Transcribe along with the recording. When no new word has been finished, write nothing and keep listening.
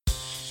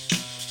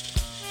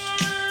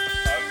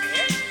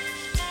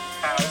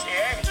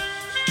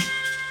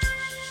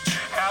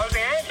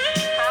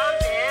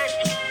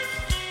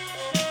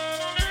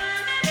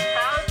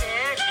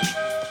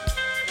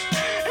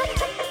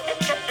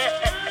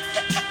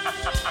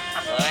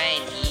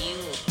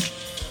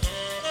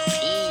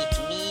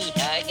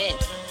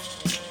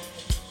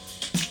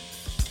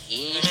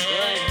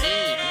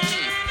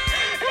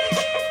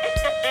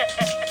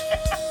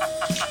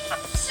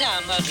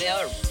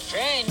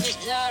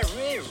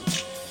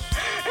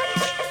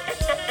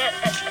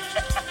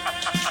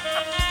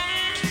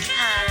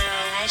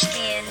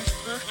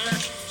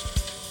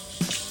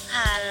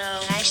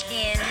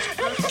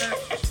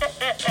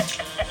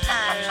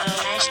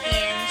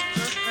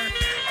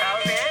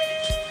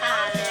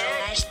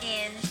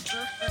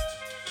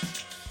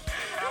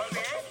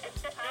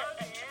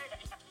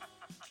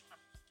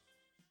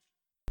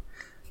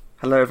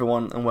Hello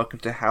everyone and welcome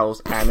to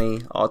How's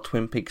Annie, our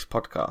Twin Peaks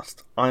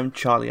podcast. I'm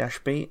Charlie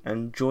Ashby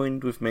and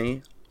joined with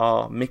me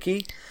are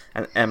Mickey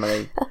and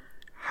Emily.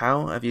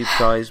 How have you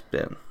guys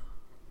been?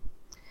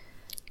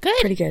 Good.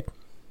 Pretty good.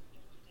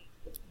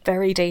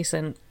 Very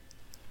decent.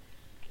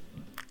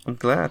 I'm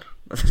glad.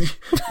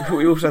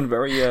 We all sound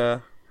very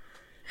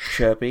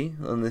chirpy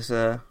on this,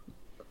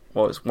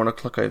 it's 1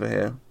 o'clock over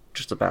here,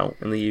 just about,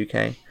 in the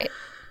UK.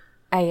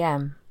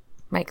 AM.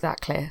 Make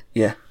that clear.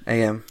 Yeah,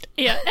 AM.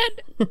 Yeah,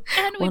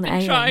 and we've 1 been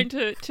a.m. trying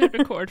to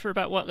record for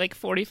about,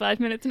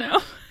 45 minutes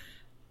now?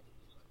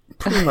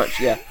 Pretty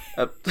much, yeah.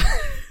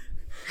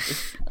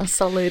 A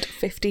solid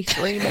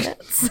 53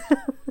 minutes.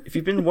 If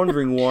you've been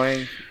wondering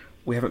why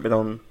we haven't been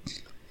on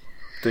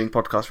doing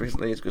podcasts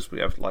recently, it's because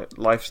we have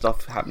life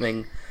stuff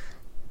happening.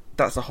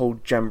 That's a whole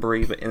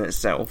jamboree in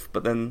itself,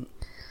 but then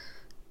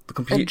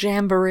the A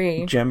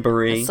jamboree.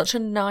 Jamboree. That's such a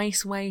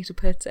nice way to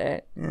put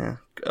it. Yeah,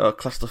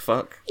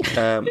 clusterfuck.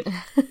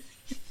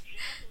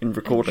 In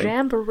recording. A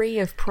jamboree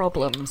of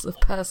problems, of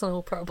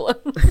personal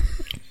problems.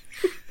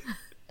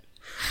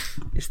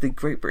 It's the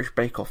Great British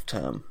Bake Off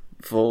term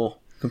for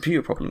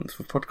computer problems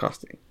for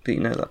podcasting. Do you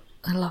know that?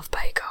 I love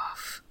Bake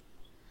Off.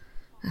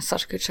 That's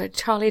such a good show.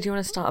 Charlie, do you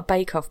want to start a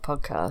Bake Off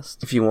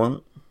podcast? If you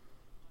want.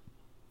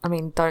 I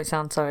mean, don't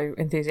sound so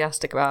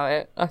enthusiastic about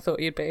it. I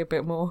thought you'd be a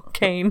bit more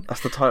keen.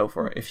 That's the title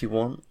for it. If you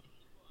want.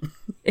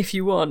 If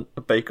you want.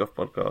 A Bake Off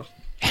podcast.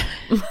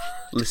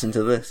 Listen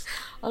to this.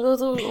 I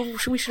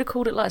thought we should have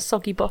called it like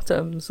Soggy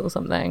Bottoms or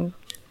something.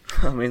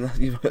 I mean,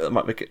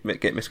 that might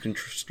get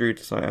misconstrued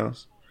to something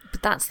else.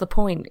 But that's the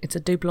point. It's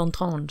a double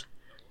entendre.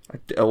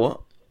 A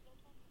what?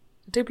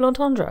 Double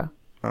entendre.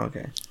 Oh,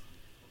 okay.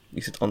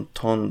 You said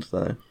entendre,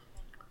 though.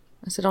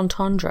 I said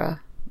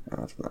entendre. I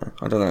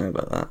don't know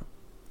about that.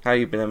 How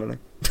you been, Emily?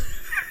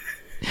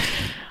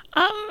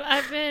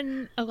 I've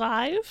been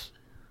alive.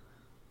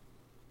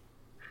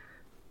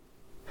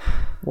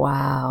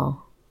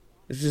 Wow.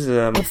 This is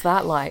What's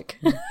that like?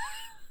 Is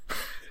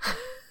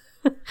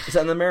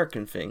that an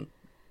American thing?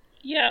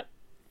 Yep.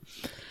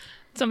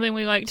 Something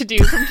we like to do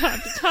from time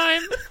to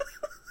time.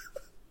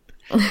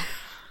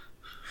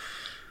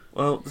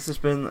 Well, this has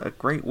been a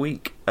great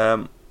week.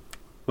 We're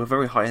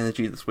very high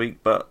energy this week,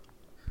 but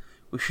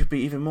we should be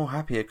even more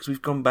happier because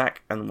we've gone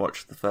back and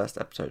watched the first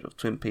episode of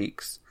Twin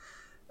Peaks.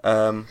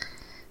 I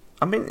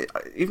mean,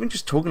 even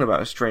just talking about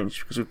it is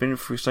strange because we've been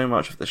through so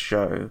much of the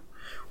show.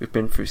 We've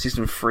been through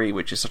season 3,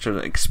 which is such an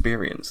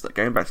experience that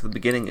going back to the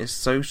beginning is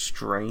so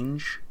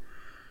strange.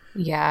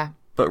 Yeah.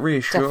 But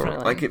reassuring.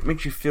 Definitely. Like, it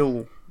makes you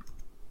feel...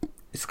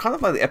 It's kind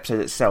of like the episode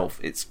itself.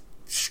 It's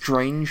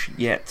strange,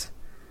 yet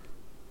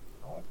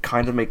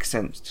kind of makes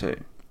sense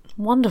too.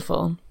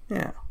 Wonderful.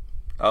 Yeah.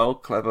 Oh,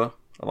 clever.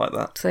 I like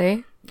that.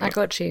 See? I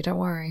got you, don't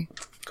worry.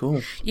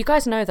 Cool. You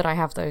guys know that I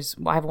have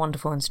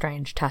wonderful and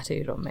strange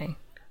tattooed on me.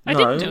 I No.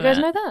 didn't Do do you guys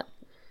that. know that?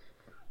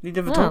 You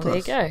never Oh, told there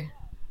us. you go.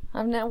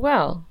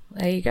 Well,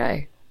 there you go.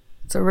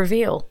 It's a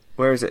reveal.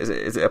 Where is it?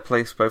 Is it a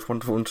place both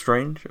wonderful and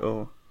strange,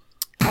 or?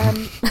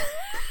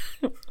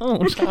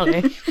 Oh,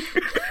 Charlie.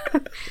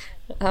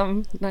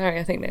 No,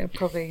 I think they're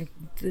probably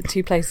the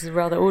two places are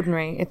rather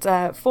ordinary. It's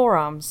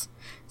forearms.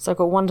 So I've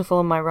got wonderful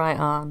on my right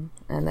arm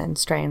and then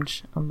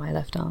strange on my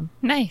left arm.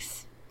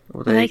 Nice.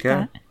 Well, there I you like go.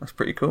 that. That's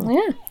pretty cool.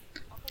 Yeah.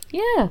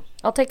 Yeah.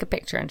 I'll take a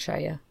picture and show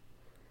you.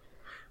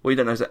 What you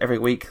don't know is that every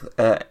week,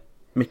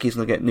 Mickey's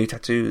gonna get new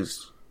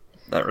tattoos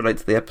that relate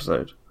to the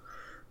episode.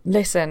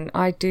 Listen,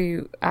 I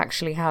do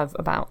actually have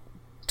about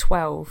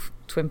 12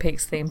 Twin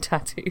Peaks themed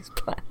tattoos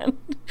planned,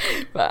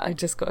 but I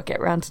just got to get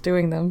around to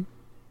doing them.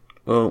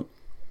 Well,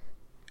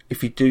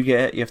 if you do get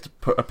it, you have to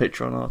put a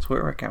picture on our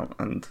Twitter account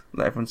and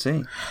let everyone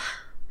see.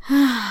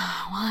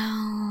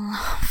 Well,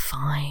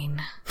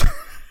 fine.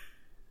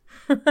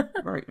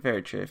 Very,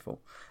 very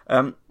cheerful.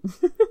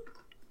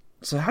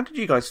 So how did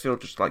you guys feel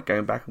just like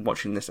going back and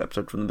watching this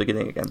episode from the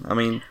beginning again? I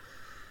mean,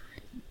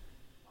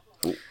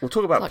 we'll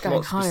talk about Like plot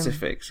going home.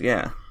 specifics,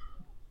 yeah.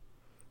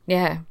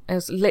 Yeah, it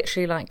was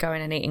literally like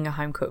going and eating a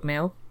home-cooked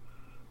meal.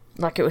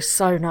 Like, it was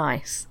so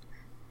nice.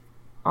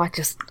 I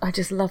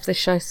just love this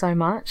show so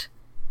much.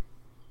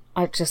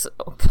 I just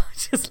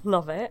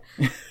love it.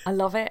 I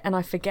love it, and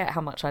I forget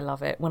how much I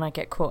love it when I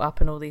get caught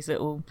up in all these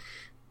little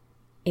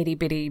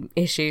itty-bitty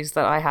issues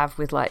that I have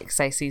with, like,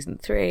 say, season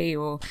 3,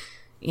 or,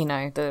 you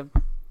know, the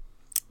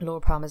Laura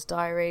Palmer's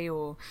Diary,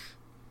 or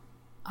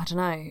I don't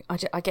know.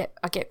 I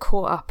get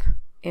caught up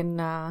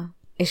in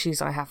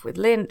issues I have with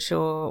Lynch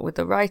or with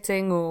the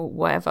writing or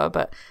whatever,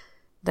 but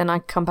then I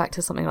come back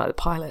to something like the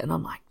pilot and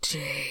I'm like,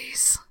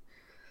 jeez,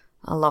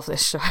 I love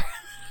this show.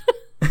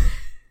 Do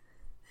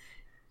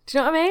you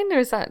know what I mean? Or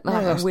is that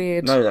like a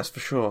weird... No, that's for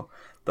sure.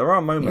 There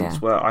are moments Yeah.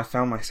 where I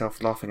found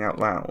myself laughing out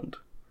loud,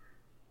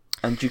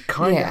 and you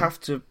kind of Yeah. have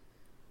to,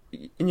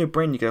 in your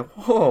brain, you go,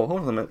 "Whoa,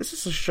 hold on a minute! This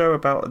is a show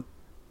about a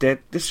dead.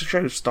 This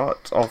show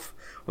starts off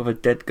with a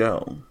dead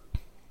girl,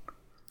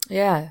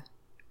 Yeah.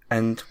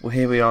 and well,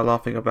 here we are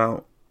laughing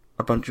about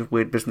a bunch of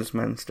weird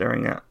businessmen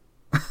staring at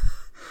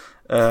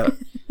a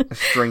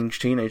strange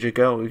teenager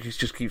girl who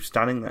just keeps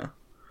standing there."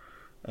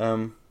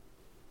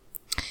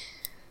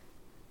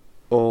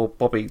 or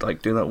Bobby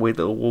like doing that weird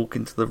little walk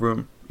into the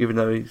room, even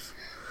though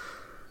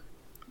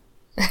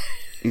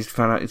he's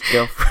found out his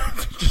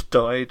girlfriend just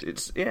died.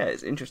 It's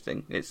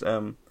interesting. It's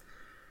But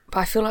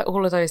I feel like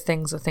all of those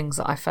things are things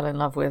that I fell in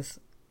love with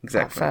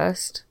at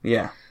first.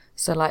 Yeah.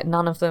 So like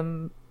none of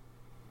them.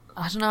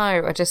 I don't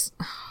know.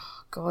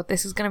 God,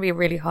 this is going to be a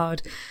really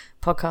hard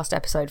podcast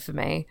episode for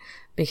me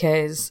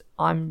because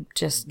I'm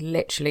just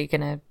literally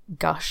going to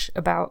gush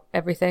about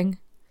everything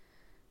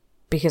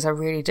because I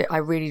really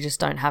just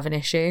don't have an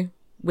issue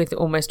with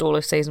almost all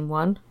of season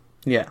 1.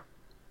 Yeah.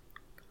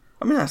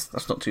 I mean,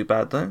 that's not too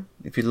bad though.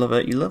 If you love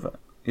it, you love it.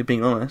 You're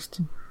being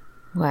honest.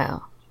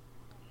 Wow.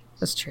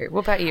 That's true.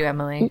 What about you,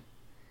 Emily?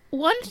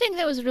 One thing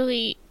that was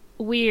really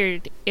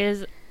weird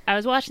is I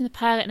was watching the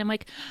pilot and I'm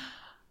like,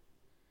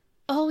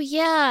 oh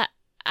yeah,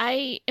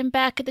 I am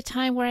back at the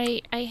time where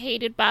I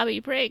hated Bobby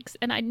Briggs,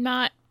 and I'm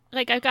not,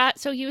 like, I got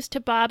so used to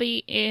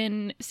Bobby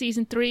in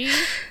season 3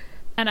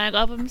 and I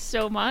love him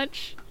so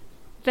much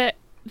that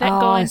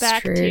going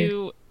back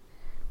to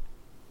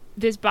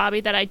this Bobby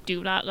that I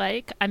do not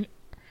like,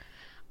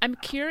 I'm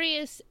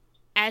curious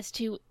as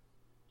to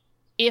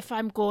if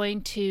I'm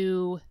going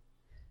to,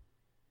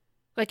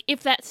 like,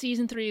 if that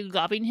season 3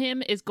 loving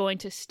him is going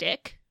to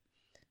stick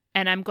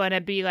and I'm going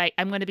to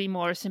be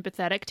more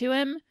sympathetic to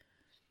him.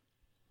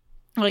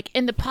 Like,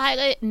 in the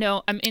pilot,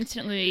 no, I'm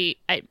instantly,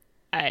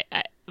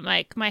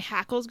 my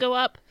hackles go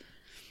up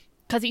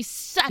because he's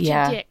such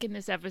a dick in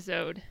this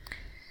episode.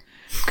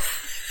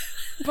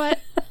 But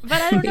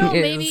I don't know,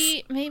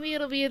 maybe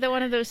it'll be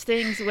one of those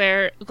things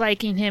where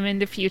liking him in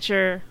the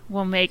future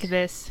will make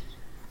this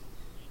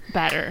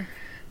better.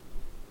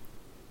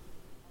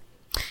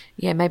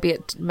 Yeah, maybe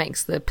it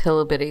makes the pill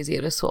a bit easier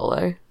to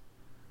swallow.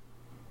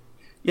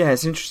 Yeah,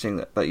 it's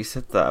interesting that you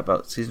said that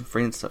about season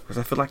 3 and stuff, because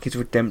I feel like his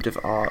redemptive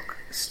arc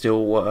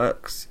still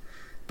works.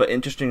 But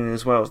interesting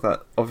as well is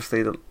that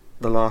obviously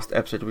the last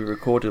episode we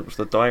recorded was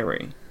the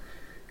diary,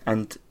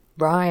 and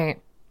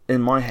right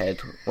in my head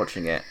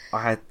watching it,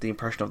 I had the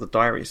impression of the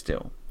diary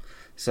still,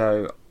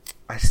 so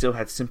I still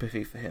had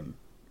sympathy for him,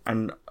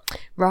 and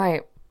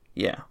right,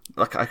 yeah,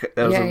 like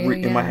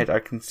in my head I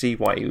can see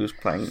why he was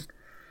playing,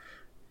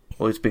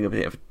 or he's being a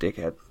bit of a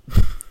dickhead.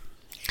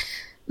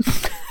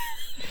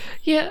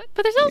 Yeah,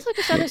 but there's also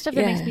this other stuff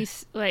that makes me,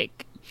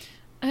 like,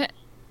 I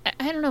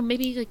don't know,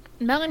 maybe, like,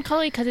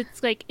 melancholy, because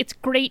it's, like, it's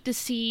great to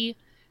see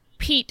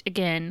Pete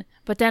again,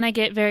 but then I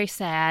get very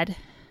sad,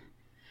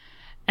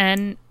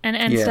 and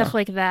stuff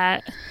like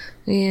that.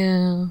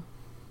 Yeah.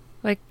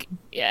 Like,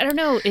 I don't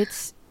know,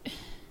 this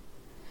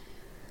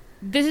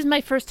is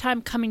my first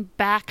time coming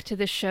back to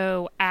the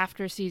show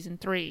after season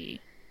 3.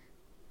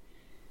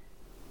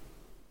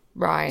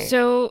 Right.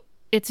 So,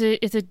 it's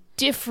a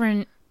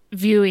different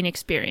viewing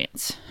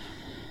experience.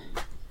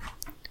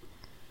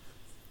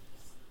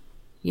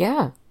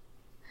 Yeah.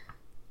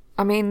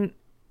 I mean,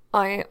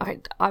 I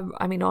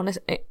mean,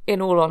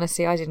 in all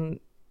honesty, I didn't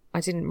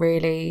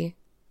really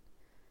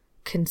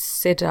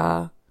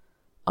consider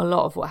a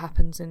lot of what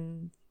happens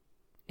in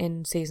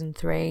season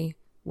 3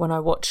 when I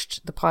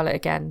watched the pilot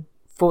again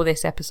for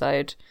this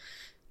episode.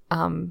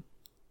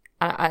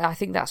 I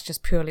think that's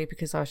just purely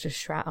because I was just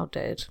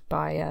shrouded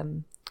by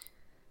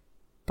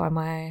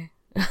my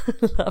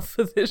love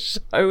for this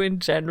show in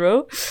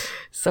general.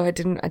 So I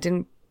didn't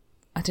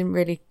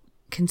really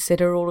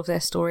consider all of their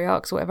story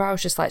arcs or whatever. I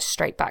was just like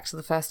straight back to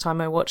the first time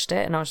I watched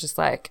it, and I was just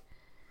like,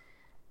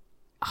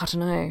 I don't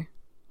know,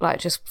 like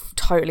just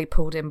totally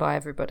pulled in by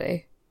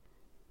everybody.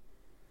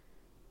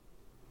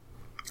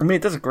 I mean,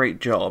 it does a great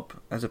job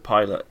as a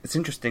pilot. It's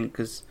interesting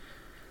because,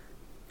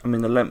 I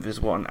mean, the length is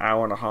an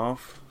hour and a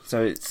half,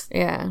 so it's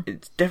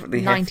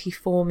definitely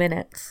 94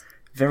 minutes.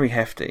 Very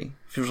hefty.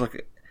 Feels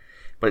like,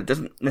 but it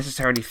doesn't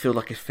necessarily feel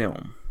like a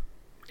film.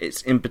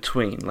 It's in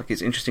between. Like,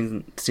 it's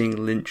interesting seeing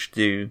Lynch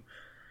do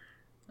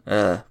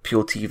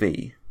pure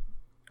TV,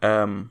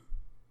 and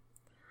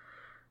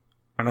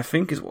I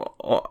think is what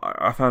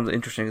I found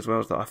interesting as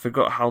well is that I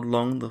forgot how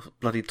long the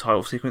bloody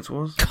title sequence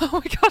was. Oh my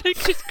god, it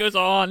just goes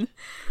on.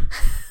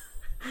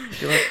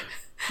 You're like,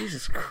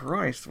 Jesus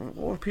Christ, what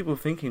were people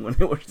thinking when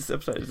they watched this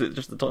episode? Is it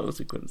just the title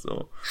sequence,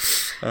 or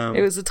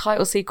it was a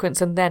title sequence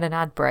and then an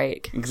ad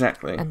break,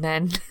 exactly, and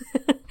then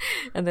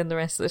and then the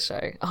rest of the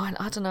show. Oh, and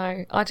I don't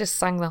know, I just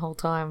sang the whole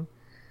time,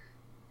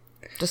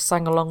 just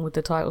sang along with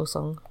the title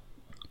song.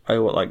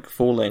 Oh, what, like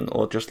falling,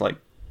 or just like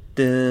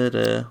da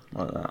da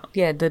like that?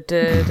 Yeah, da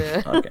da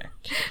da. Okay.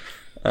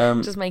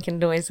 Just making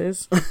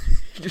noises.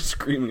 Just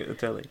screaming at the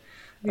telly.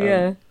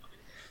 Yeah.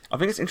 I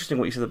think it's interesting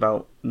what you said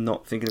about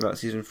not thinking about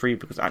season 3,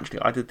 because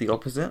actually I did the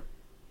opposite.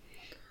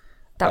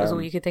 That was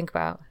all you could think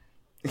about.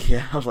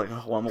 Yeah, I was like,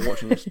 oh, why am I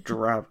watching this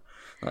drab?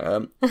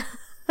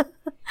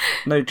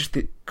 No, just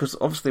because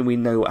obviously we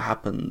know what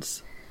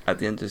happens at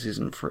the end of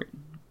season 3.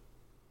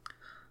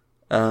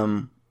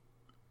 And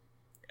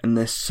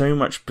there's so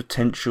much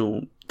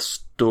potential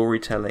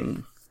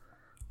storytelling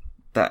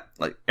that,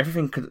 like,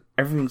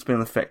 everything's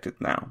been affected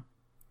now.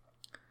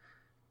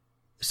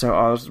 So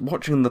I was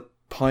watching the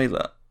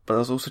pilot, but I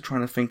was also trying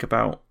to think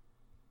about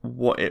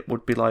what it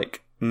would be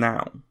like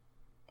now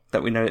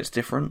that we know it's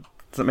different.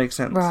 Does that make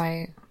sense?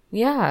 Right.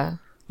 Yeah.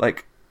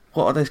 Like,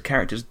 what are those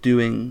characters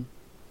doing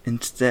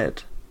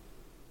instead?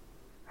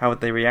 How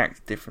would they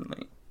react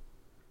differently?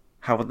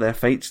 How would their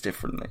fates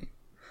differently?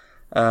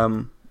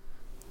 Yeah.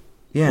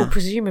 Well,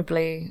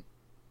 presumably,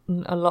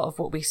 a lot of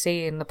what we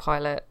see in the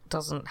pilot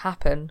doesn't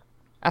happen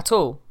at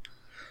all.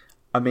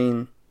 I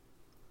mean,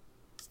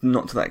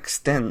 not to that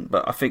extent,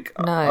 but I think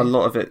No. a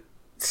lot of it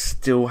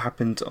still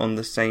happened on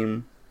the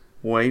same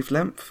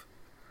wavelength.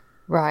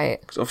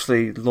 Right. Because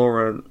obviously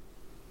Laura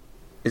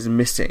is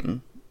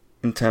missing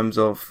in terms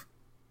of,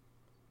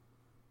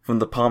 from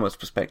the Palmer's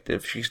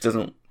perspective,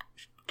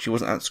 she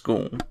wasn't at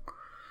school.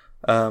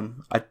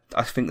 I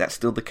think that's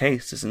still the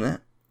case, isn't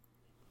it?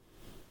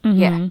 Mm-hmm.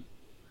 Yeah.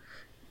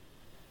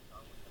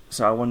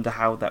 So I wonder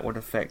how that would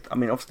affect. I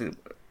mean, obviously it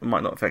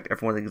might not affect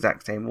everyone the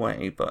exact same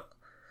way, but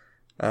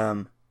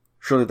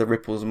surely the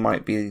ripples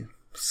might be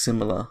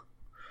similar.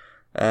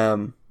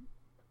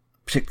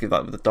 Particularly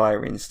like with the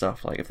diary and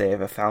stuff, like if they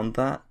ever found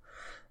that.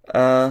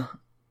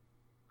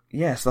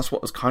 Yes, that's what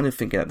I was kind of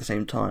thinking at the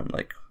same time.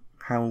 Like,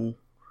 how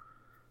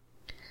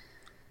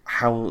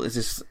does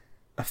this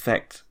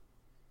affect,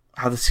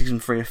 how does season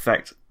 3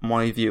 affect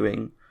my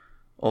viewing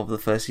of the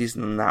first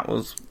season? And that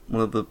was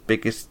one of the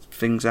biggest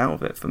things out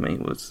of it for me,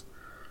 was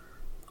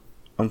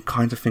I'm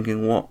kind of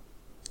thinking what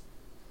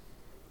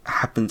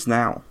happens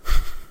now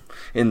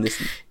in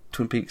this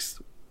Twin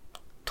Peaks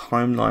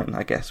timeline,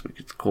 I guess we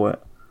could call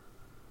it.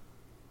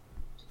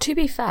 To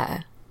be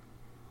fair,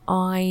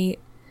 I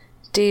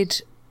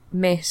did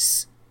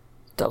miss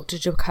Dr.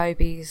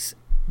 Jacoby's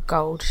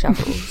gold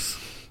shovels.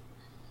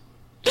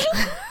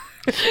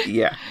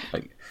 Yeah,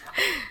 like,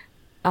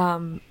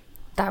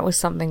 That was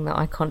something that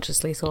I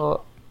consciously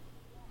thought,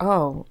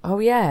 oh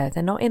yeah,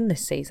 they're not in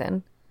this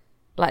season.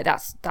 Like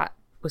that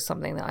was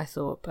something that I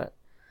thought, but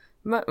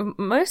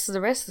most of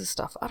the rest of the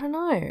stuff, I don't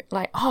know.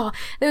 Like,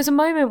 there was a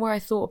moment where I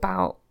thought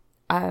about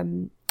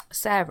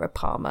Sarah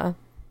Palmer,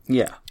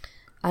 yeah,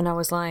 and I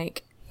was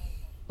like,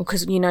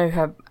 because you know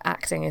her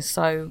acting is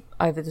so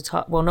over the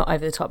top. Well, not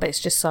over the top, but it's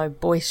just so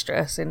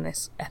boisterous in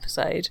this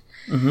episode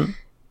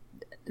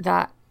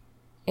that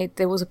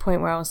there was a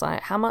point where I was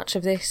like, how much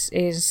of this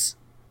is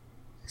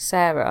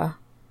Sarah?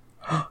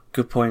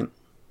 good point.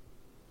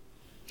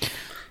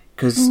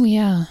 Because Oh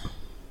yeah.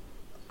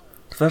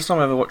 the first time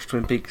I ever watched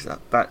Twin Peaks,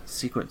 that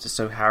sequence is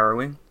so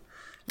harrowing.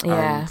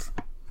 Yeah. And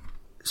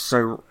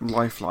so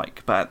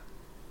lifelike, but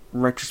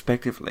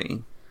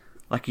retrospectively,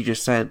 like you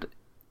just said,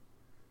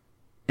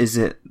 is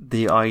it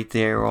the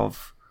idea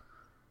of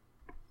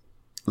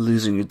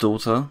losing your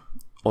daughter,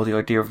 or the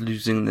idea of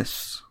losing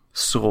this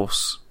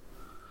source?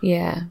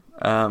 Yeah.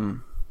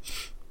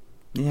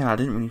 Yeah, I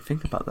didn't really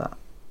think about that.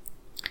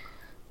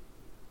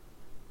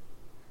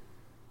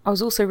 I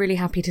was also really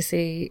happy to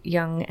see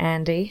young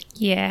Andy,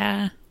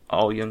 Yeah.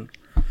 Oh, young,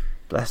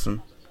 bless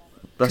him.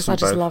 Bless because I them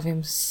just both. love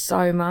him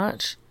so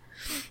much.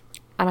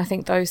 And I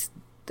think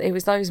it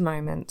was those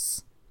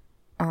moments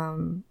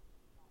that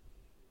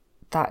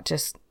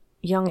just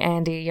young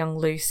Andy, young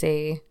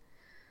Lucy,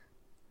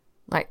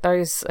 like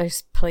those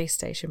police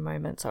station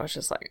moments, I was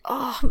just like,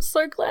 oh, I'm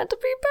so glad to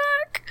be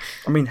back.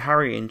 I mean,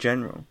 Harry in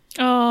general.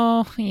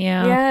 Oh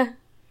yeah.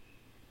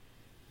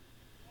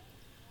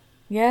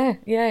 Yeah,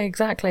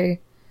 exactly.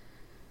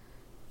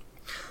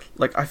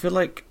 Like, I feel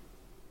like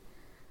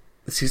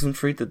season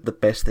 3 did the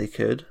best they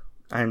could,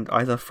 and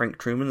I love Frank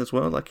Truman as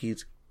well. Like,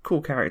 he's a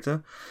cool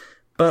character,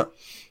 but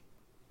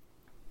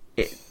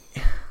it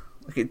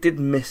did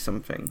miss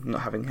something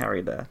not having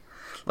Harry there.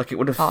 Like, it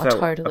would have felt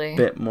totally. a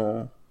bit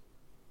more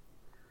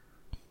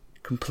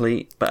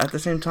complete, but at the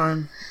same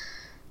time,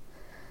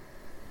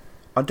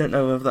 I don't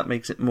know whether that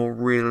makes it more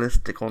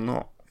realistic or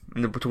not.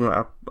 And we're talking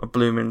about a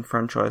blooming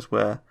franchise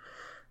where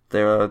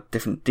there are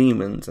different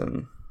demons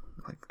and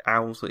like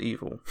owls are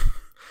evil.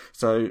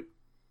 So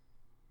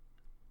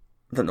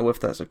I don't know if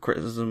that's a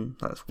criticism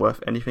that's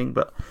worth anything,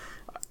 but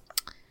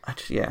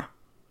yeah,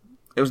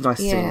 it was nice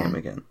seeing him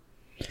again.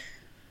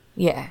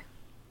 Yeah.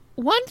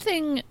 One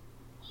thing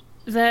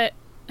that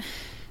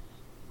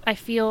I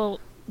feel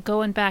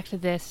going back to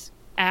this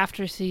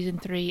after season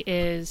 3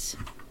 is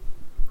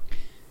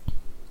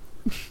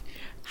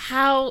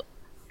how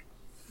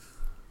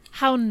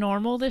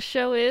normal this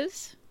show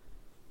is.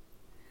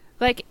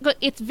 Like, look,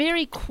 it's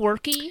very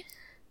quirky,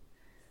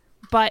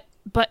 but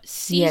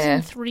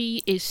season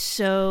 3 is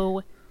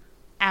so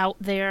out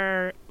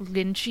there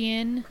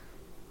Lynchian.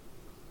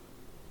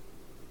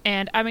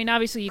 And I mean,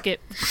 obviously you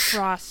get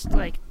Frost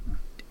like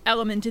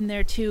element in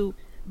there too,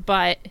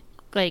 but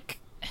like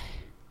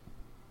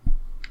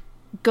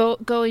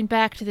going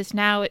back to this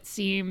now, it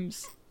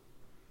seems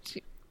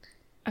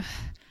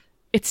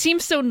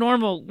so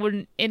normal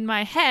when in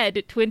my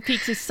head Twin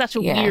Peaks is such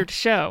a weird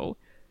show.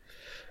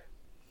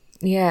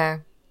 Yeah.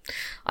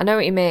 I know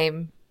what you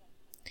mean.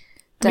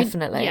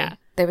 Definitely. Yeah.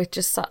 There were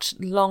just such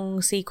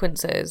long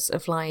sequences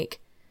of like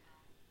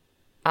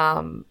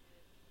a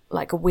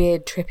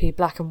weird trippy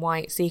black and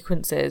white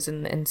sequences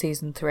in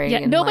season 3. Yeah,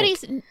 and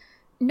nobody's techno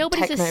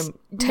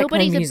a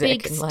big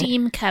music and, like,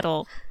 steam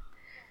kettle.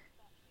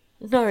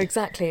 No,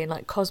 exactly, and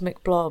like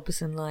cosmic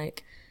blobs and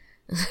like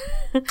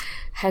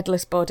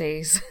headless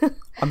bodies.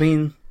 I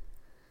mean,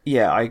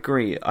 yeah, I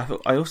agree.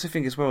 I also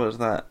think as well as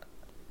that,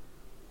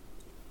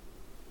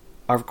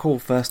 I recall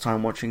first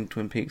time watching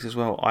Twin Peaks as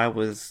well, I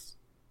was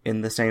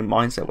in the same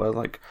mindset where I was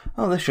like,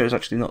 oh, this show's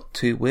actually not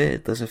too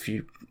weird. There's a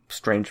few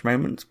strange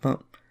moments,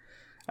 but...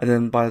 And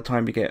then by the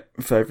time you get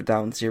further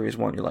down series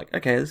 1, you're like,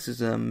 okay, this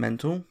is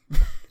mental.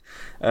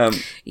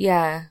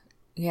 Yeah.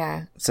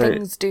 So,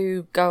 things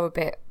do go a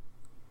bit...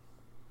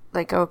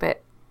 They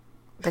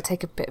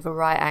take a bit of a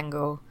right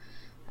angle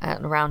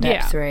around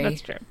Ep3. Yeah,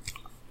 that's true.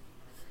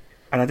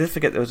 and I did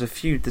forget there's a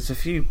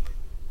few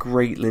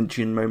great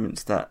Lynchian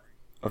moments that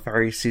are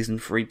very season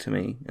 3 to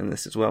me in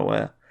this as well,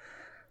 where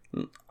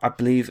I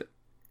believe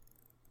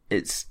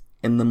it's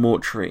in the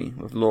mortuary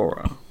with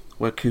Laura,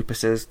 where Cooper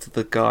says to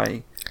the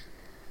guy,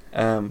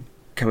 can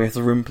we have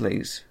the room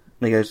please?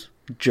 And he goes,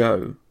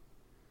 Joe.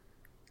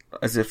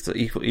 As if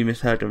he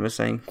misheard him as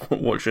saying,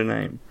 what's your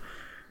name?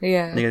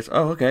 Yeah. And he goes,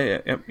 oh,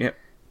 okay, yep,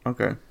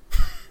 okay.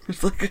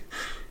 It's like,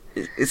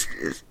 it's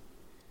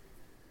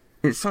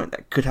something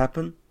that could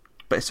happen,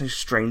 but it's so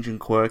strange and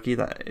quirky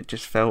that it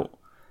just felt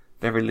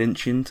very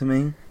Lynchian to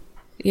me.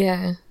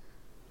 Yeah.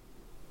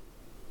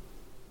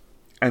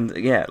 And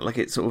yeah, like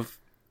it sort of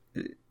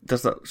it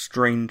does that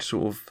strange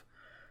sort of...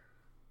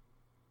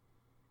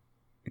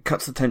 It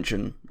cuts the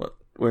tension.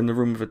 We're in the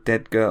room with a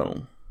dead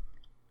girl,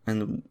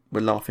 and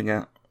we're laughing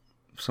at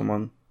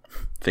someone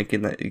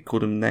thinking that he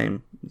called him a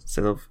name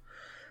instead of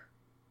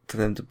to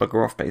them to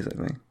bugger off,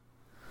 basically.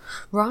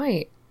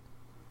 Right.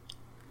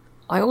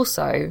 I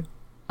also,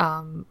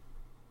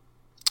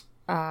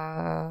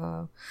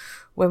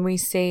 when we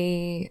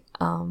see,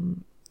 God,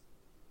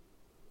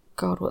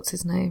 what's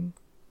his name?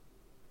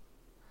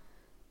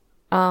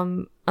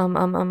 Oh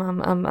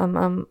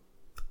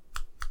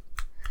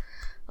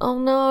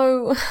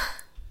no.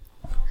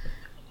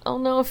 Oh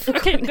no, I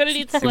forgot. Okay, I'm gonna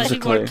need was a slightly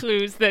more clue.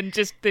 clues than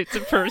just it's a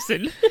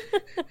person.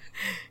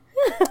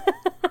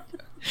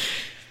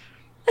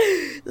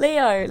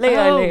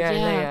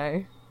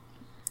 Leo.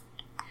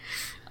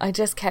 I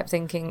just kept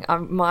thinking,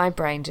 my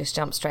brain just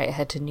jumped straight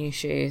ahead to New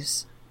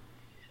Shoes.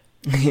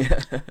 Yeah.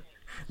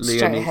 Leo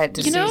Straight needs- ahead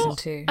to You know, season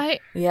 2. I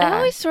Yeah.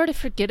 always sort of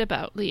forget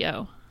about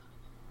Leo.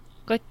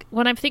 Like,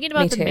 when I'm thinking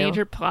about Me the too.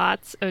 major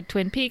plots of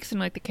Twin Peaks and,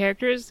 like, the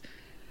characters,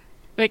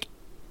 like,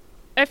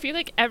 I feel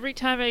like every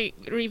time I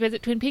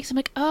revisit Twin Peaks, I'm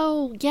like,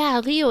 oh, yeah,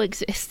 Leo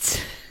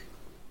exists.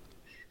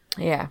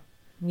 Yeah,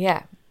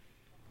 Yeah,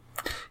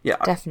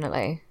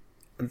 definitely.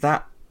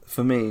 that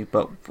for me,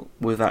 but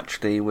with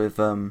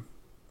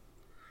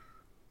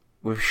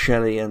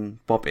Shelley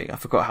and Bobby, I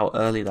forgot how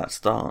early that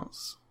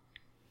starts.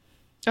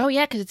 Oh,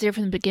 yeah, because it's there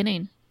from the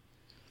beginning.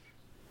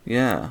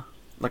 Yeah,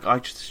 like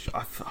for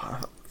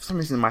some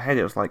reason in my head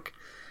it was like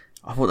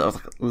I thought that was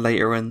like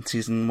later in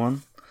season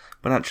 1,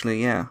 but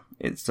actually, yeah,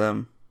 it's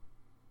right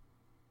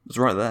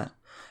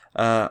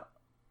there,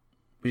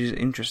 which is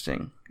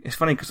interesting. It's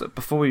funny because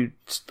before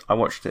I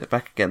watched it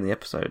back again, the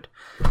episode,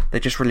 they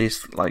just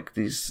released like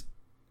these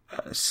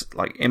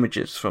like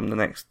images from the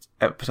next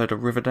episode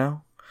of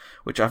Riverdale,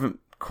 which I haven't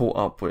caught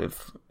up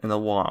with in a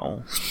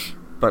while.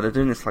 But they're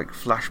doing this like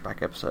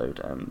flashback episode,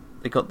 and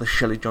they got the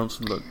Shelley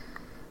Johnson look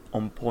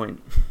on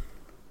point.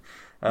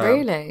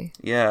 Really?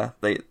 Yeah,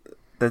 they're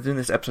doing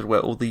this episode where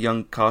all the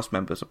young cast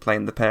members are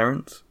playing the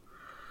parents.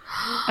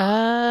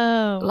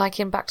 Oh. Like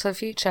in Back to the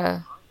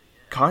Future?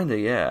 Kinda,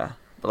 yeah.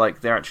 But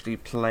like they're actually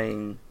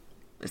playing.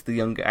 It's the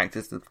younger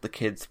actors, the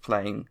kids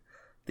playing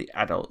the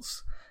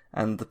adults,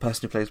 and the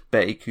person who plays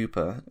Betty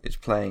Cooper is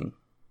playing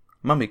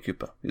Mummy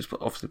Cooper, who's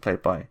obviously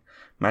played by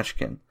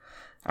Magickin,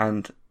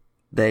 and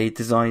they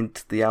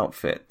designed the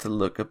outfit to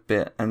look a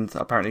bit. And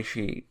apparently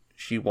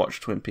she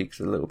watched Twin Peaks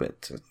a little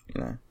bit to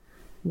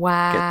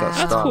Wow. get that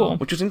That's start, cool.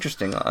 which was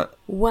interesting.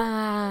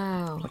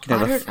 Wow. Like, you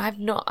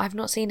know, I've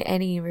not seen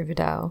any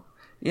Riverdale.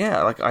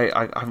 Yeah, like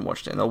I haven't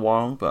watched it in a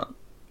while, but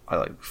I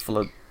like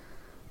followed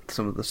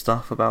some of the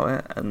stuff about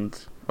it,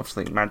 and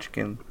obviously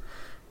Magickin.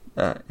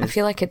 I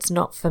feel like it's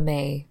not for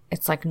me.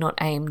 It's like not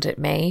aimed at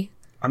me.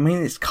 I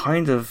mean, it's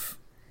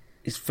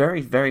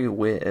very, very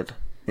weird.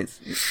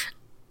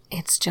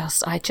 It's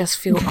just, I just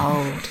feel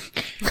old.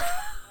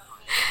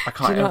 I can't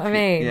Do you know help what I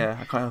mean? Yeah,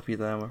 I can't help you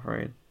there, I'm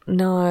afraid.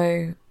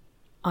 No,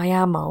 I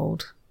am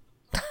old.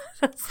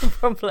 That's the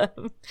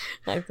problem.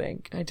 I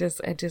think. I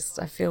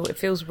feel it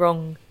feels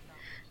wrong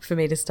for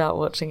me to start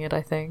watching it,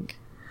 I think.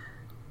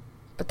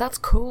 But that's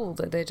cool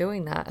that they're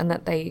doing that, and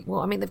that they've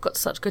got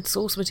such good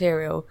source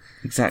material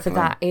Exactly. for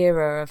that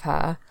era of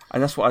her.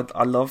 And that's what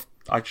I love.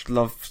 I just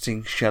love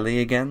seeing Shelley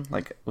again,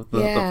 like with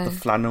the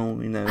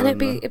flannel, you know. And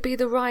it'd be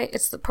the right.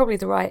 It's probably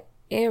the right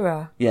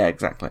era Yeah,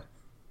 exactly.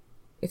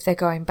 if they're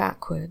going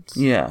backwards.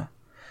 Yeah,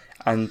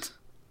 and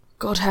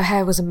God, her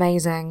hair was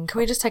amazing. Can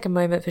we just take a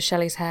moment for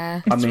Shelley's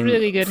hair? I It's mean,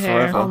 really good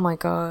hair. forever. Oh my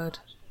God,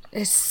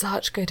 it's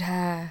such good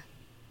hair.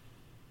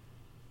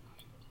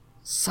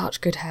 Such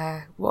good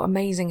hair. What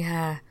amazing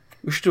hair.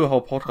 We should do a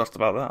whole podcast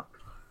about that.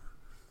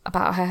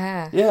 About her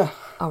hair. Yeah.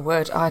 I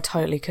would. I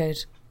totally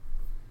could.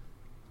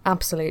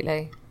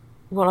 Absolutely.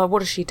 Well, what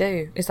does she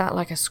do? Is that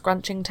like a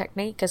scrunching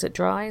technique as it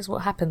dries?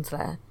 What happens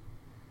there?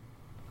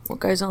 What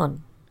goes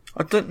on?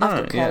 I don't know.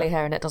 I've got curly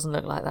hair and it doesn't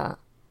look like that.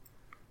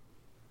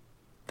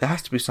 There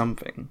has to be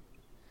something.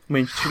 I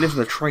mean, she lives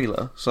in a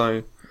trailer,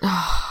 so...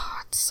 Oh,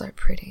 it's so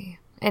pretty.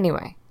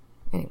 Anyway,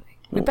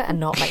 we better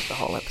not make the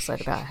whole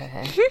episode about her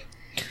hair.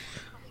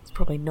 It's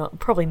probably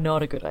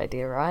not a good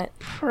idea, right?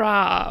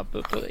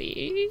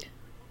 Probably.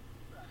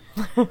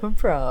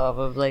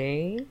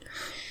 Probably.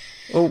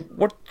 Well,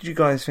 what did you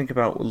guys think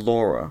about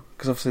Laura?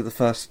 Because obviously the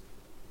first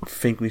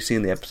thing we see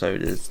in the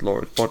episode is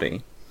Laura's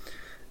body.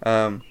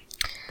 But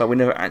we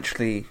never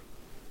actually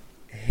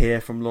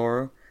hear from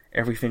Laura.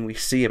 Everything we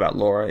see about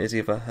Laura is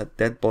either her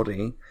dead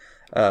body,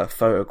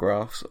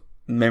 photographs,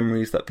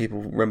 memories that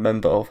people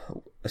remember of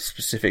a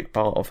specific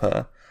part of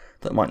her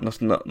that might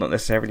not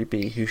necessarily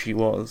be who she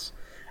was,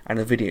 and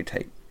a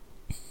videotape.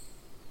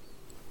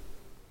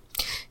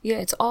 Yeah,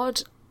 it's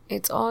odd.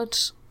 It's odd.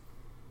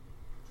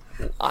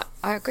 I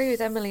agree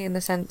with Emily in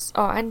the sense...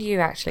 Oh, and you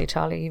actually,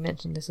 Charlie, you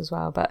mentioned this as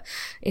well. But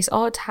it's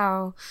odd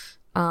how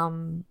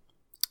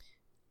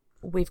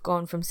we've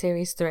gone from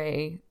series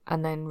 3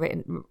 and then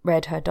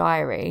read her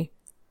diary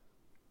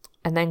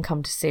and then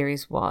come to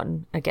series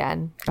 1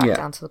 again, back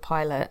down to the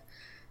pilot.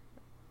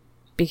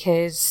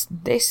 Because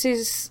this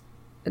is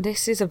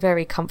a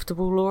very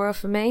comfortable Laura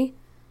for me.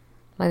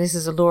 Like, this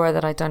is a Laura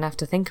that I don't have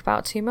to think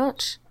about too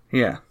much.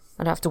 Yeah.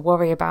 I don't have to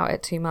worry about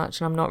it too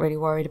much, and I'm not really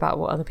worried about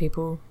what other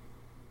people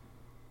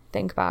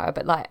think about it.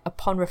 But like,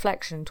 upon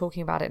reflection,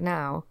 talking about it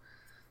now,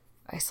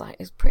 it's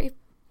pretty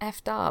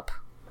effed up.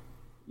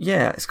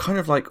 Yeah, it's kind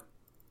of like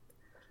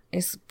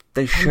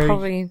they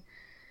show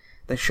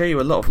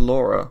you a lot of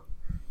Laura,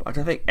 but I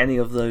don't think any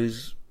of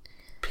those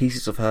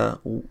pieces of her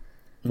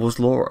was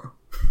Laura.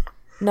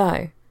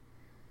 No,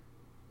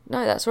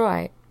 that's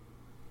right.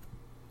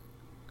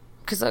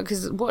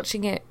 Because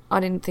watching it, I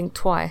didn't think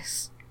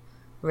twice,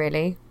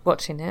 really,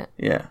 watching it.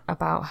 Yeah.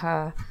 About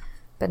her.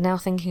 But now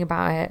thinking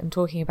about it and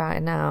talking about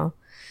it now,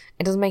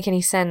 it doesn't make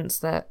any sense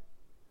that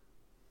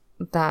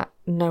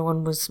no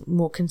one was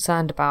more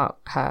concerned about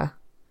her.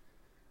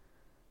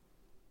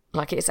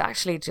 Like, it's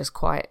actually just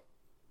quite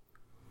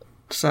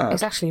sad.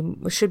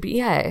 It should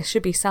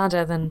be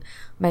sadder than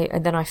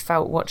I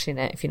felt watching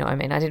it, if you know what I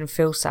mean. I didn't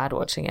feel sad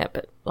watching it,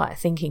 but like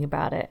thinking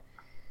about it,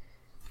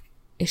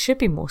 it should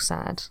be more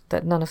sad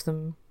that none of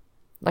them,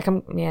 like, I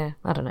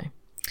don't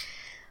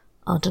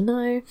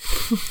know.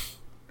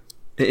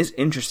 It is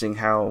interesting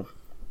how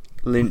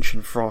Lynch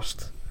and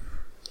Frost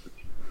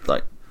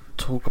like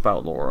talk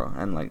about Laura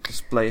and like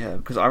display her,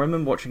 because I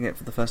remember watching it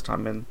for the first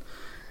time, and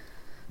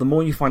the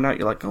more you find out,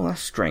 you're like, oh,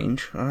 that's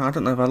strange. I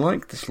don't know if I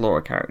like this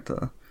Laura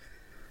character.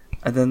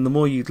 And then the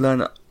more you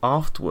learn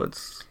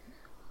afterwards,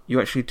 you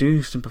actually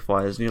do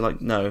sympathise, and you're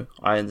like, no,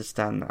 I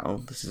understand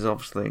now. This is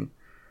obviously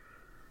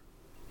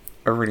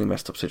a really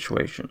messed up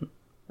situation.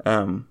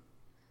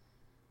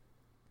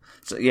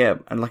 So yeah,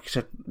 and like you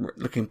said,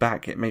 looking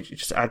back, it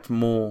just adds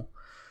more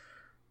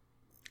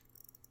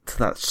to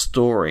that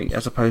story,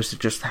 as opposed to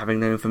just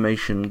having no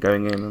information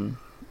going in and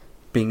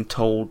being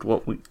told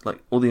what we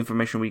like, all the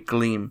information we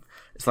glean.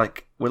 It's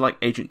like we're like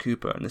Agent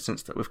Cooper in the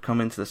sense that we've come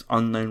into this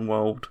unknown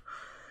world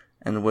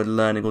and we're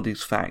learning all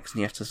these facts, and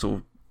you have to sort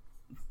of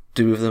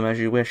do with them as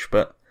you wish.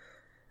 But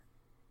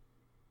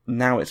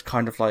now it's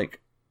kind of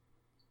like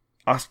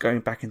us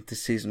going back into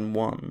season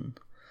 1.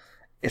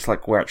 It's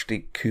like we're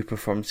actually Cooper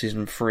from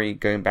season 3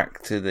 going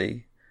back to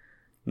the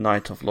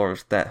night of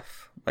Laura's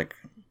death. Like,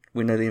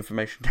 we know the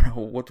information now.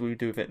 What do we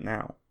do with it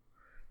now?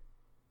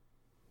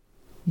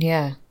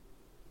 Yeah.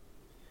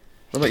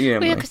 What about you,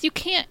 Emily? Well, yeah, because you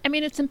can't... I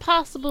mean, it's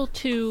impossible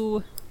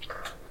to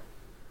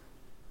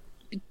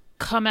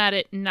come at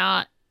it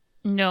not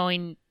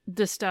knowing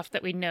the stuff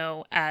that we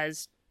know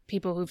as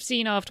people who've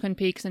seen all of Twin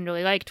Peaks and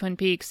really like Twin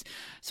Peaks.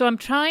 So I'm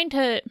trying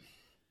to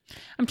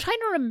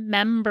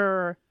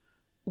remember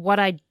what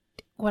I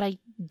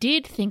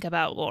did think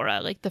about Laura,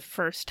 like the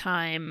first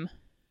time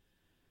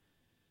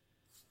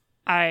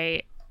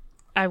I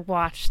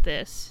watched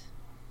this.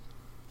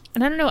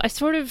 And I don't know,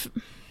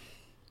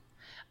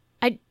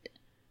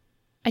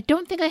 I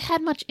don't think I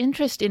had much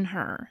interest in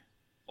her,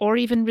 or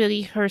even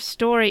really her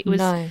story. It was,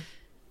 no.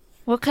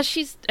 Well, because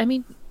she's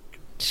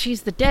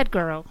the dead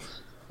girl.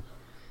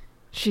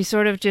 She's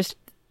sort of just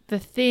the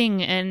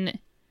thing, and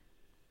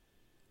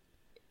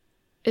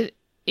it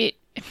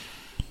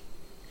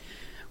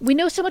we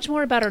know so much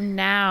more about her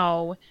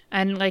now,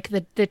 and like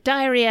the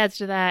diary adds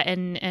to that,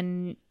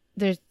 and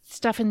there's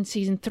stuff in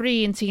season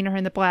 3 and seeing her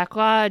in the Black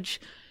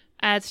Lodge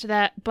adds to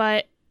that.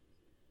 But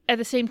at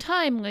the same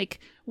time, like,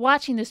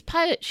 watching this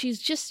pilot, she's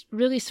just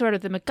really sort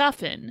of the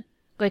MacGuffin.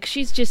 Like,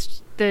 she's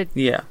just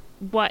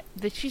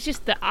she's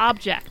just the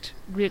object,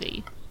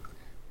 really.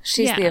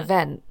 She's the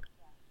event.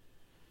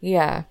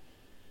 Yeah.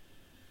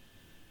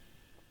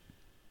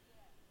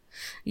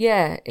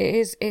 Yeah, it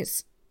is.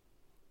 It's.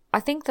 I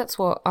think that's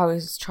what I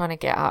was trying to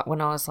get at when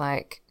I was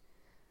like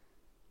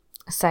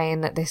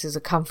saying that this is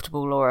a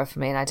comfortable Laura for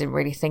me, and I didn't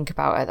really think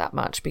about her that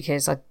much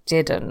because I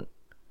didn't,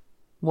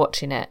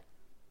 watching it,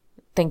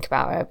 think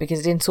about her,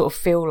 because it didn't sort of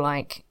feel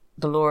like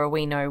the Laura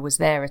we know was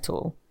there at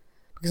all.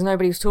 Because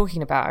nobody was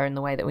talking about her in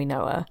the way that we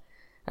know her.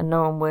 And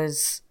no one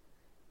was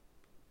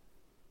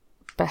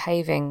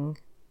behaving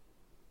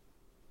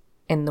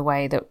in the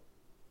way that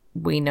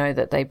we know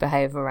that they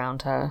behave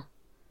around her.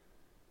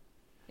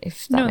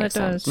 If that makes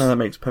sense. No, that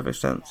makes perfect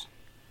sense.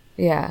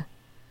 Yeah.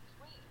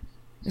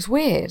 It's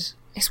weird.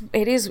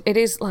 It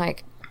is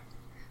like...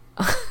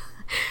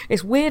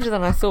 it's weirder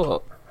than I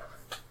thought,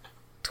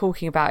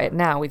 talking about it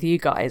now with you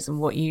guys and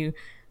what you...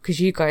 Because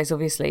you guys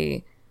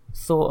obviously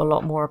thought a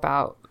lot more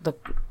about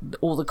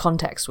all the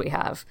context we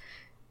have,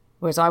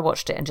 whereas I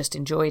watched it and just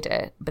enjoyed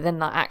it. But then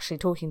like, actually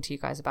talking to you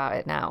guys about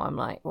it now, I'm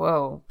like,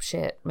 whoa,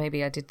 shit,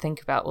 maybe I did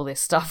think about all this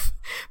stuff,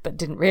 but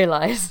didn't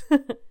realise.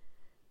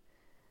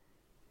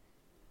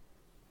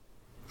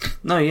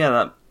 No,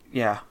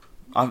 yeah,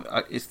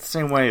 it's the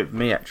same way with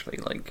me, actually.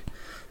 Like,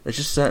 there's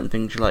just certain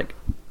things you like,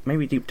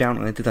 maybe deep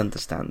down I did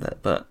understand it,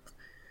 but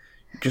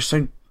just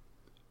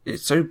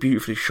it's so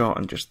beautifully shot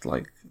and just,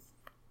 like,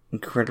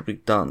 incredibly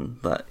done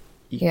that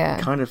you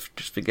kind of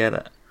just forget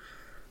it.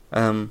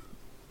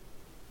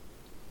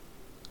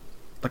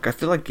 Like, I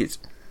feel like it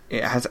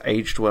has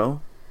aged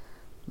well,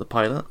 the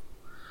pilot.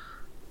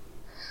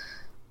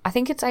 I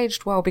think it's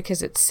aged well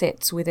because it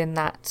sits within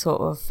that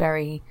sort of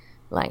very,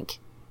 like,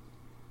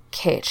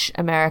 kitsch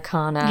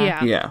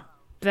Americana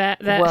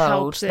that world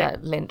helps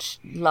that Lynch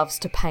loves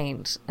to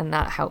paint, and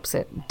that helps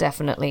it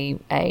definitely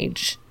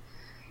age.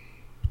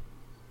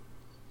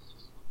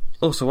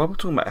 Also, while we're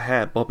talking about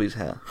hair, Bobby's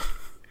hair.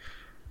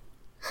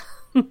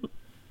 It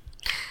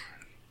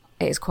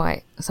is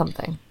quite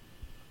something.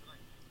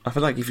 I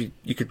feel like if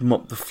you could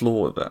mop the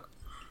floor with it.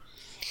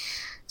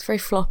 It's very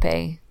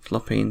floppy.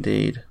 Floppy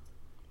indeed.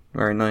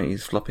 Very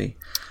 90s floppy.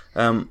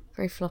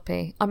 Very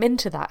floppy. I'm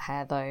into that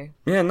hair though.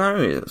 Yeah, no,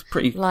 it's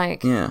pretty...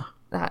 Like, yeah.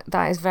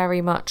 That is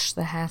very much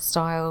the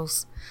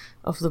hairstyles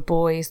of the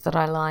boys that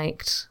I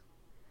liked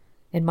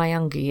in my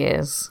younger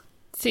years.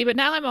 See, but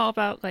now I'm all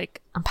about,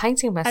 like... I'm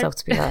painting myself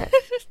to be like...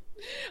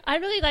 I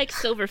really like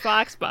Silver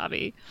Fox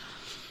Bobby.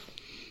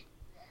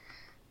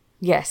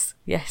 Yes,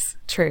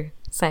 true.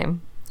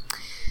 Same.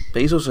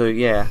 But he's also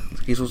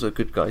a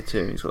good guy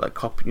too. He's got that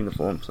cop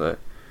uniform, so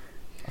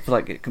I feel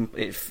like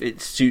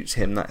it suits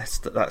him.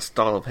 That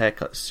style of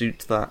haircut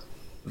suits that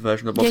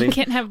version of Bobby. Yeah, you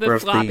can't have the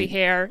floppy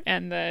hair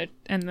and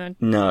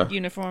the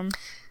uniform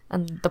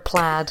and the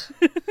plaid.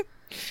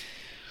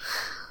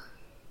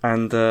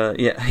 And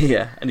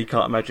and you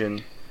can't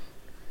imagine.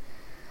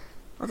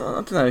 I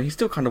don't know. He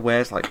still kind of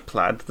wears like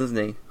plaid, doesn't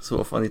he?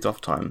 Sort of on his off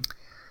time.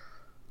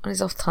 On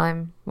his off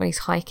time when he's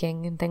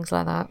hiking and things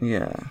like that.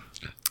 Yeah.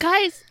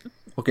 Guys.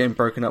 Or getting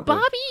broken up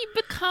Bobby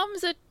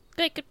becomes a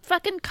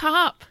fucking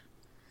cop.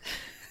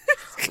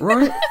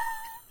 Right?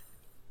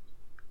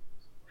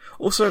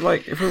 Also,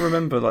 like, if we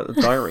remember, like, the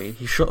diary,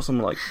 he shot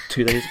someone, like,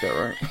 2 days ago,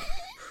 right?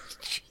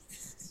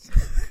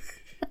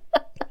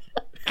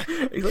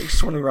 He's, like,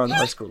 swanning around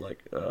high school,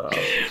 like,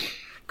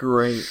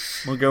 great,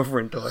 my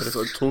girlfriend died, I've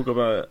got to talk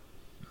about it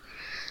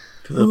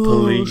to the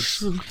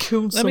police.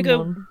 Let me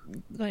go,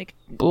 like,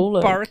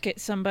 bark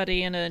at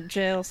somebody in a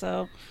jail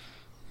cell.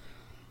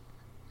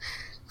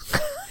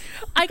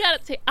 I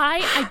gotta say,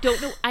 I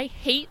don't know, I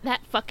hate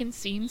that fucking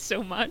scene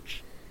so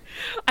much.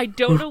 I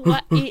don't know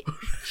what it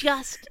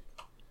just,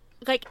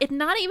 like, it's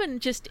not even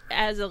just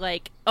as a,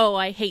 like, oh,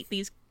 I hate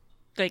these,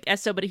 like,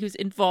 as somebody who's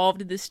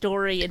involved in this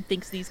story and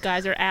thinks these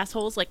guys are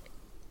assholes, like,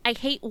 I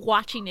hate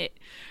watching it.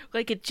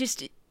 Like, it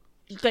just,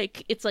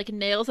 like, it's like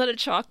nails on a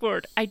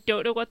chalkboard. I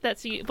don't know what that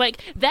scene,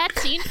 like, that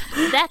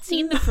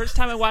scene, the first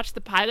time I watched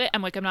the pilot,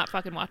 I'm like, I'm not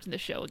fucking watching the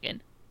show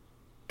again.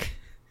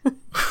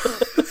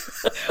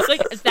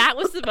 Like, that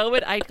was the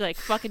moment I, like,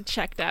 fucking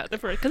checked out the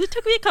first, because it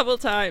took me a couple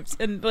of times,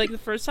 and, like, the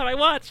first time I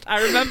watched,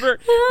 I remember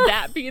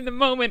that being the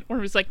moment where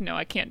I was like, no,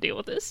 I can't deal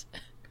with this.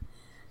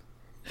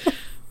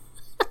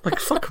 Like,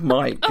 fuck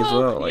Mike as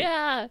well. Like,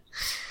 yeah.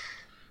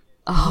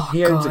 Oh,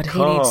 he God,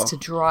 he needs to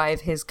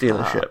drive his car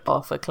dealership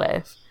off a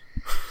cliff.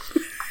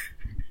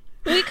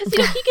 Because, you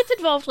know, he gets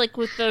involved, like,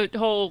 with the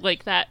whole,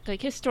 like, that,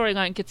 like, his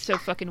storyline gets so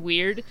fucking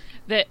weird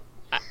that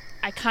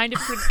I kind of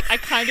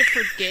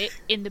forget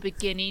in the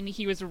beginning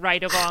he was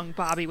right along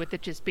Bobby with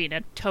it just being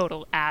a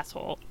total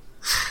asshole.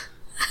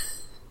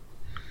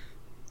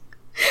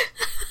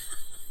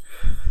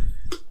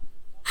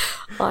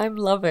 I'm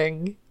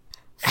loving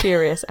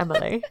Furious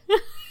Emily.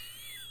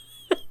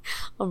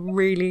 I'm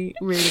really,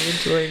 really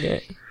enjoying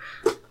it.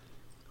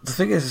 The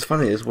thing is, it's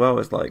funny as well,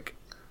 is like,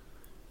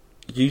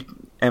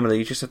 Emily,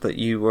 you just said that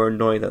you were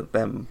annoyed at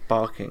them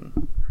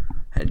barking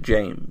at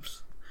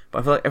James. But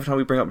I feel like every time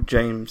we bring up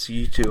James,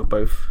 you two are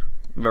both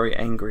very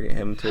angry at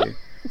him too.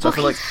 So I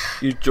feel like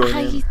you join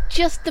in. He's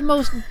just the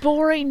most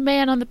boring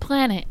man on the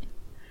planet.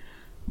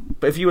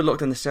 But if you were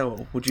locked in the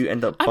cell, would you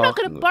end up barking? I'm not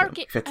going to bark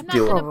it. I'm not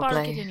going to bark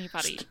at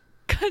anybody.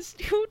 Because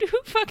who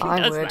fucking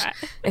does that?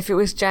 If it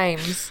was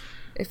James,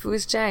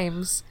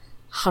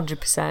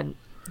 100%,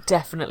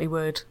 definitely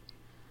would.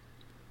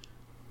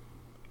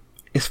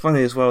 It's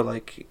funny as well,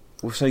 like,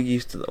 we're so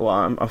used to,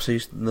 I'm so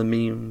used to the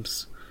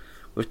memes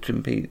with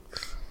Twin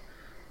Peaks,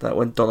 that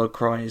when Donald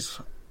cries,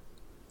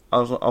 I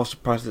was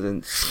surprised it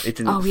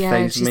didn't Oh yeah,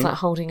 phase she's me. like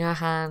holding her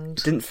hand.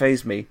 It didn't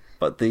phase me,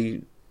 but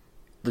the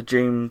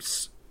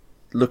James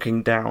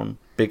looking down,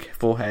 big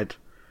forehead,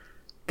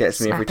 gets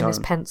me every Snapping his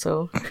time.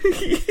 pencil.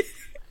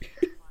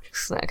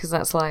 Because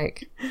that's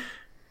like,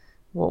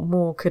 what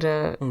more could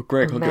a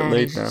Greg, I'll get man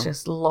laid who's now.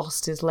 just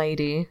lost his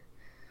lady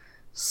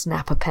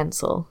snap a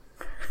pencil?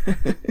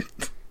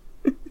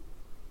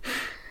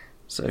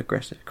 So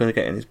aggressive. Gonna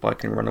get in his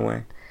bike and run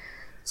away.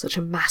 Such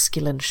a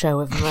masculine show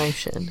of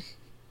emotion.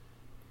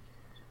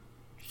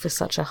 For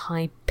such a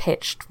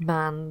high-pitched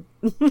man.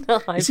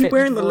 Is he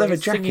wearing the leather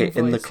singing jacket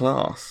in the voice.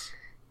 class?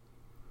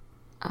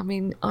 I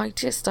mean, I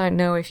just don't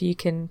know if you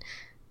can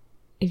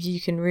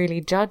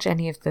really judge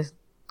any of the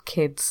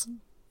kids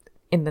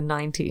in the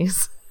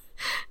 90s.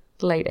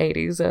 Late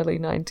 80s, early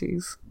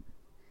 90s.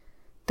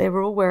 They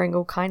were all wearing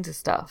all kinds of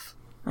stuff.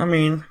 I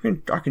mean,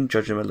 I can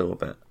judge him a little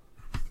bit.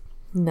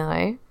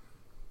 No.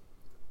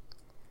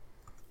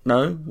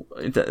 No?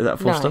 Is that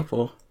full No. stop,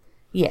 or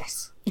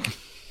Yes.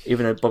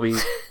 even though Bobby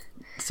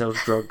sells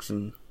drugs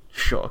and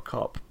shot a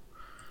cop?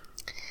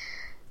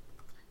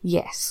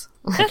 Yes.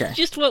 Okay. That's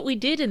just what we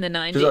did in the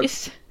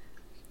 90s.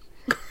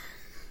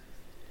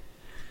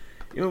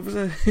 It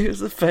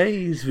was a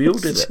phase. We all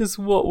did It's it. just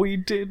what we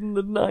did in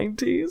the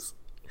 90s.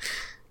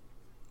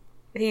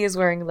 He is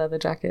wearing a leather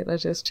jacket, I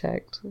just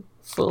checked.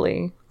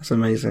 Fully. That's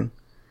amazing.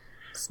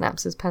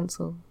 Snaps his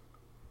pencil.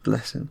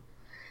 Bless him.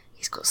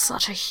 He's got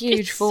such a huge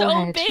It's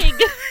forehead. so big.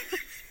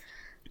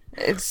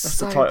 It's That's the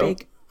so title.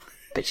 big.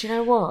 But you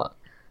know what?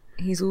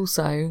 He's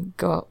also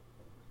got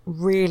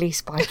really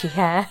spiky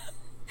hair.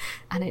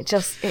 And it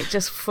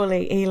just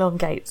fully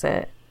elongates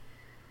it.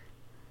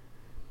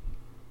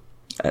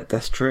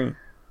 That's true.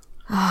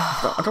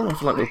 I don't know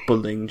if like we're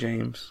bullying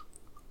James.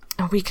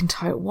 And we can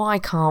why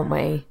can't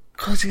we?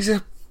 Because he's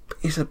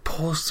a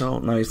poor soul.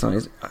 No, he's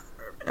not.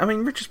 I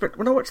mean,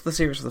 when I watched the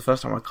series for the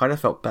first time, I kind of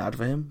felt bad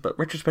for him. But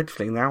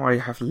retrospectively, now I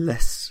have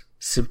less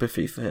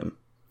sympathy for him.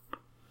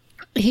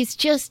 He's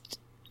just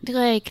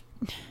like,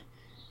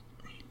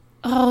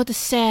 oh, the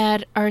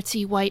sad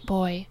artsy white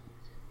boy,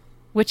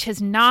 which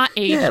has not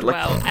aged like-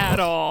 well at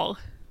all.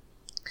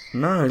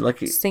 No,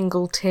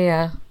 Single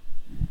tear.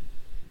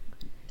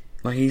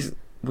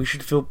 we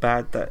should feel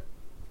bad that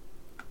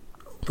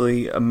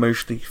the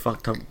emotionally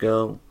fucked up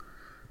girl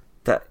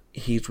that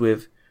he's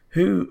with,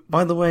 who,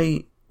 by the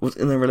way, was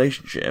in a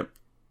relationship,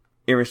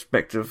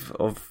 irrespective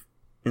of,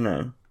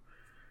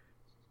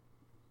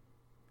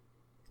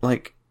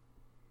 like,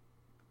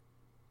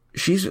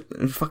 she's in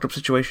a fucked up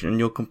situation and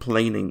you're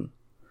complaining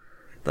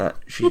that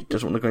she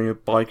doesn't want to go on your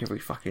bike every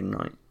fucking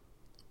night.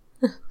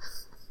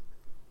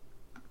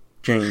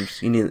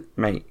 James,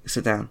 mate,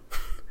 sit down.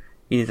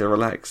 You need to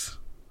relax.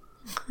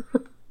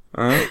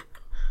 Alright?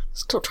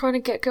 Stop trying to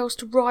get girls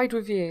to ride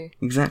with you.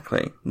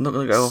 Exactly. I'm not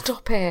going to go off.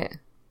 Stop it.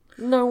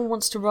 No one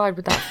wants to ride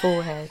with that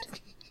forehead.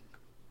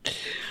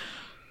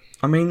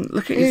 I mean,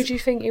 look at Who his... do you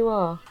think you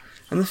are?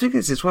 And the thing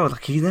is as well,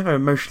 like, he never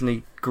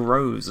emotionally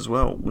grows as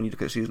well when you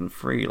look at season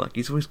 3. Like,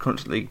 he's always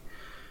constantly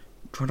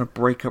trying to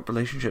break up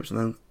relationships and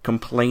then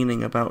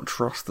complaining about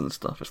trust and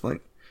stuff. It's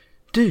like,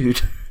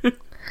 dude.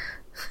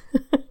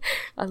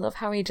 I love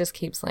how he just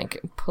keeps, like,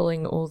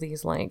 pulling all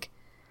these, like,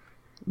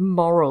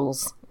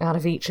 morals out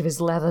of each of his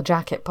leather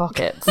jacket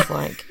pockets.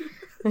 Like,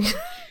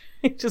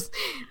 he's just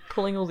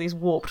pulling all these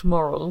warped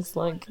morals.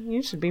 Like,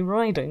 you should be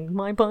riding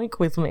my bike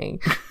with me.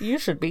 You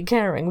should be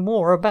caring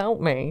more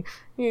about me.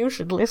 You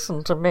should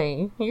listen to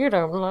me. You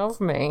don't love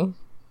me.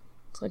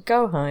 It's like,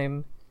 go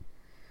home.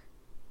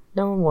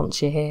 No one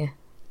wants you here.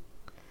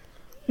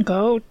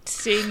 Go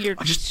sing your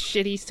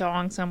shitty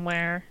song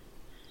somewhere.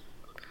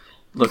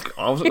 Look,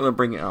 I wasn't going to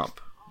bring it up.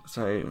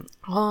 So,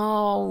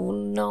 Oh,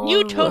 no.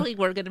 You totally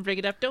were going to bring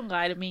it up. Don't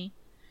lie to me.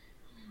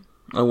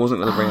 I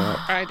wasn't going to bring it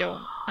up. I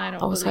don't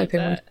I was believe hoping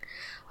that.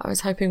 I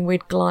was hoping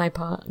we'd glide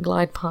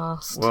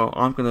past. Well,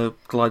 I'm going to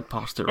glide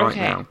past it right Okay.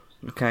 now.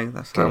 Okay?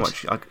 That's how Good.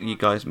 much you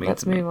guys mean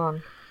Let's to me. move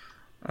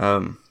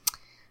on.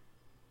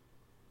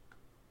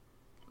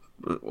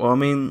 Well, I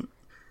mean,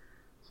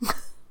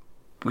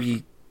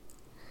 we've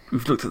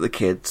looked at the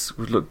kids.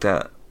 We've looked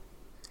at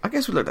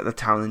the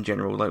town in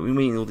general. Like, we're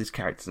meeting all these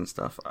characters and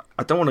stuff.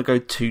 I don't want to go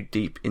too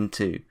deep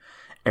into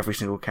every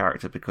single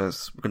character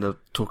because we're going to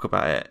talk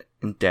about it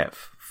in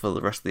depth for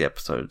the rest of the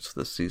episodes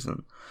this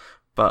season.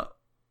 But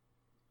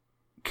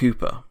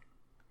Cooper,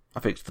 I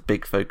think, is the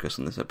big focus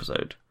on this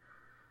episode.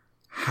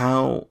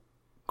 How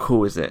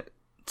cool is it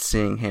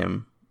seeing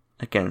him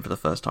again for the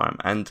first time?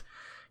 And,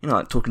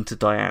 like, talking to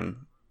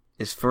Diane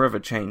is forever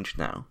changed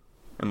now,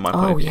 in my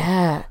point Oh of view.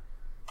 yeah.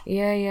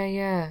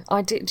 Yeah.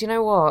 I did. Do you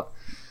know what?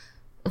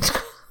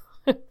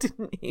 I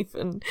didn't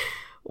even.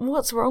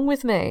 What's wrong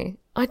with me?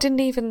 I didn't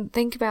even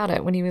think about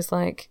it when he was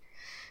like,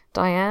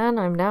 "Diane,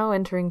 I'm now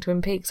entering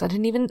Twin Peaks." I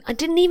didn't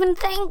even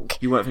think.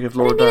 You won't think of I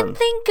Laura didn't even Dern.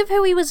 think of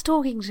who he was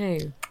talking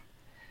to.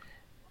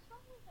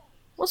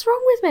 What's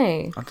wrong with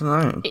me? I don't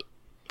know.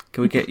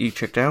 Can we get you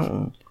checked out?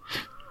 Or...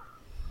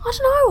 I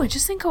don't know. I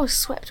just think I was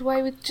swept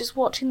away with just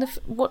watching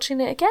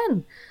it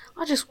again.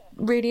 I just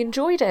really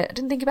enjoyed it. I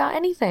didn't think about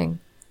anything.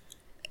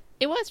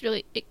 it was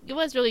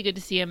really good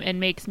to see him, and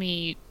makes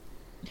me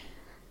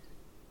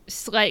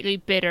slightly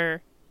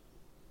bitter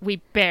we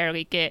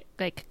barely get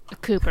like a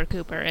Cooper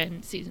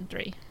in season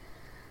 3.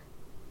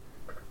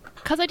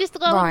 Because I just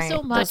love him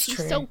so much.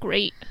 He's so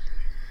great.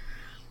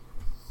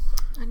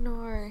 I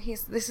know.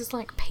 This is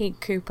like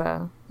peak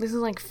Cooper. This is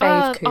like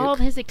fave Coop. All of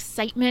his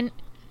excitement.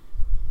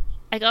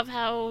 I love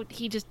how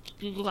he just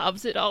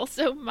loves it all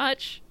so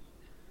much.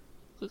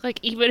 Like,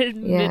 even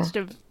in the midst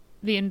of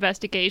the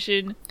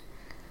investigation,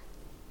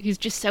 he's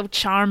just so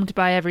charmed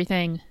by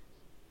everything.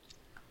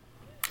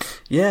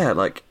 Yeah,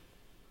 like,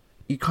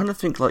 you kind of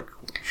think, like,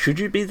 should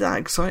you be that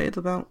excited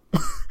about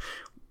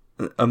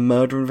a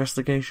murder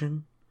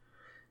investigation?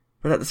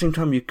 But at the same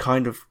time,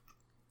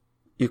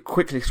 you're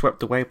quickly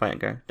swept away by it and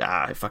go,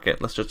 fuck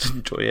it, let's just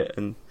enjoy it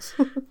and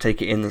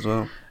take it in as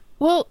well.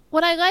 Well,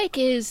 what I like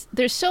is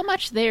there's so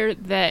much there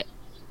that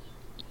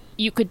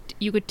you could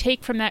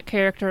take from that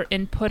character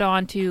and put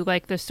onto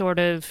like the sort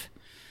of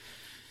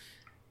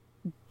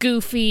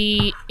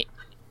goofy,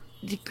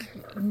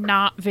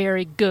 not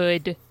very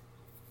good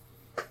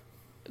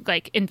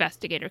like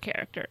investigator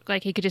character.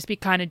 Like he could just be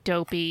kind of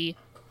dopey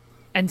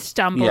and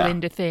stumble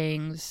into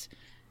things,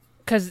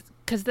 because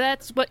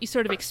that's what you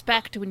sort of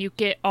expect when you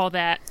get all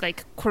that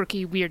like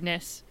quirky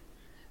weirdness.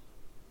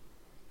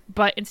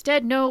 But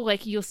instead, no,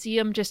 like you'll see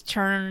him just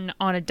turn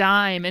on a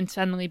dime and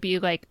suddenly be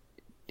like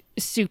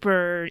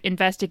super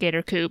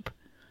investigator Coop.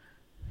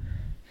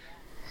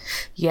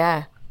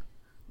 Yeah.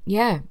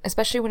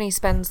 Especially when he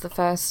spends the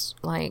first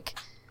like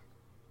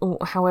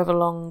however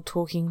long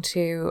talking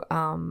to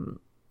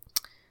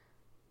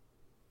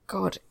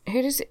God,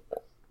 who does it?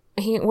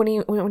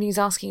 When he's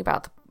asking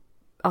about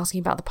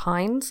the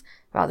pines,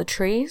 about the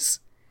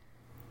trees.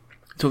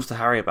 Talks to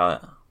Harry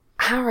about it.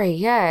 Harry,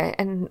 yeah,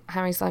 and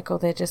Harry's like, "Oh,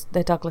 they're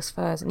Douglas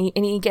firs," and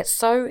he gets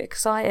so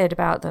excited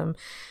about them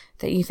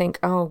that you think,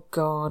 "Oh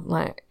God,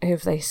 like who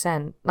have they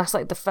sent?" That's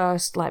like the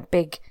first like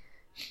big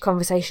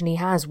conversation he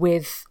has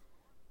with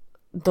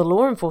the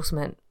law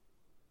enforcement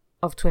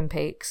of Twin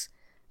Peaks,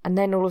 and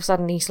then all of a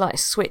sudden he like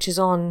switches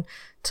on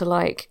to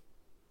like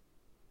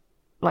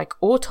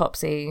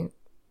autopsy,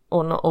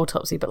 or not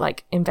autopsy, but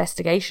like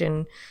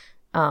investigation,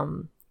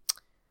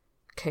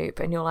 Coop,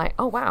 and you're like,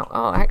 "Oh wow,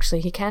 oh actually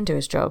he can do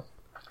his job."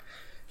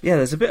 Yeah,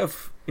 there's a bit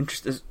of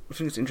interest. I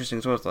think it's interesting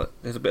as well. It's like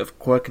there's a bit of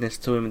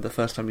quirkiness to him the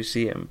first time you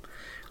see him,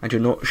 and you're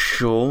not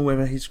sure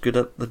whether he's good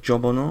at the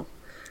job or not.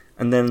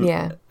 And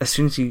then, as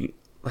soon as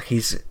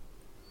his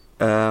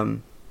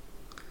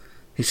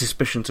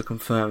suspicions are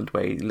confirmed,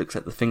 where he looks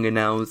at the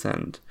fingernails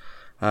and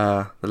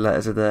the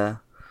letters are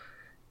there,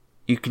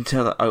 you can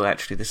tell that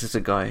actually this is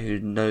a guy who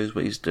knows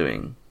what he's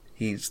doing.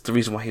 The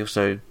reason why he was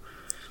so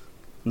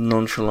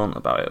nonchalant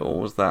about it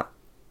all was that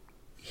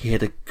he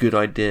had a good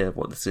idea of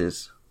what this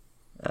is.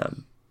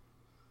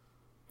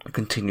 A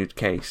continued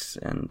case,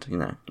 and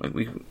like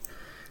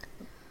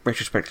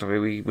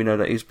retrospectively we know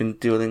that he's been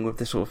dealing with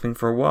this sort of thing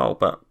for a while.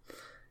 But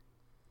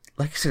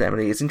like you said,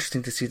 Emily, it's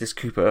interesting to see this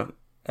Cooper,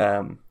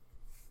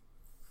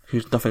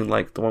 who's nothing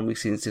like the one we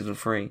see in season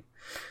 3,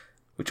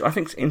 which I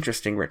think is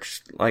interesting.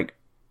 Rich, like,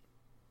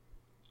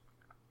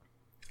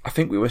 I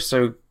think we were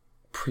so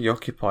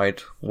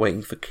preoccupied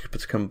waiting for Cooper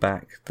to come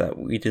back that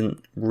we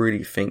didn't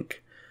really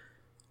think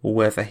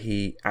whether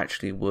he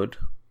actually would.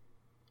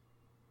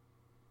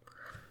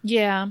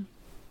 Yeah.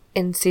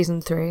 In season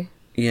 3.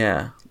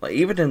 Yeah. Like,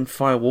 even in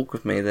Fire Walk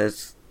With Me,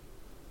 there's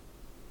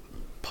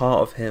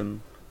part of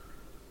him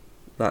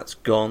that's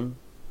gone.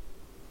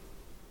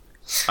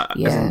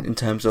 In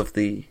terms of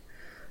the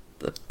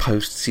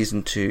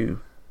post-season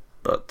 2,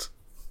 but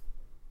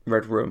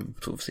Red Room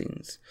sort of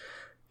scenes.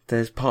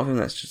 There's part of him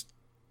that's just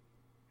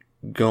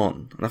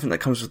gone. And I think that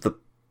comes with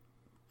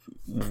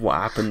what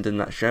happened in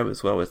that show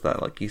as well, is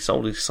that, like, he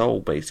sold his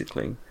soul,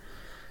 basically.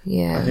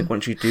 Yeah. I think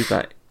once you do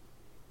that,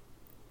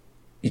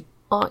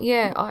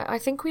 I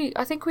think we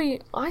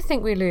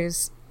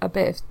lose a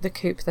bit of the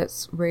Coop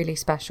that's really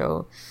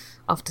special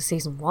after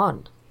season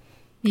 1.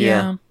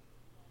 Yeah.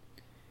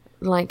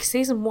 Like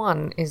season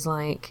 1 is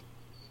like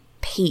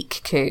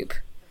peak Coop,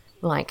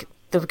 like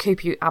the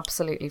Coop you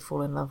absolutely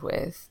fall in love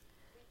with.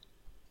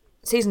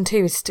 Season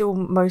 2 is still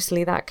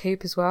mostly that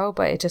Coop as well,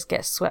 but it just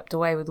gets swept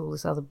away with all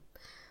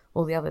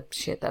the other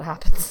shit that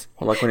happens.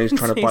 Well, like when he was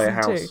trying to buy a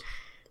house.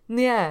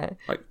 2. Yeah.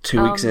 Like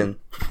 2 weeks in.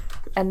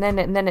 And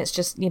then it's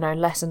just,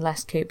 less and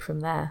less Coop from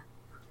there.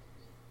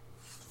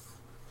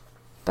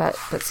 But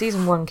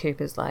season 1 Coop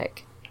is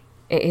like,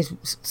 it is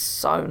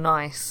so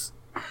nice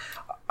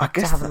I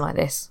guess to have him like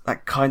this.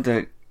 That kind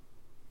of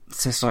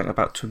says something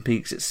about Twin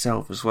Peaks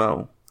itself as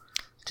well.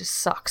 Just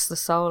sucks the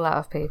soul out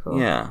of people.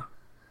 Yeah.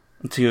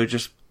 Until you're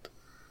just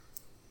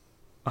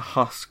a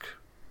husk.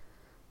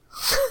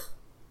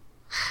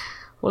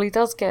 Well, he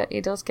does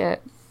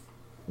get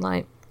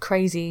like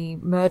crazy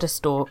murder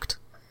stalked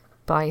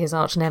by his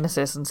arch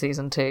nemesis in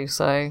season 2,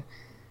 so...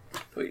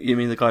 You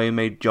mean the guy who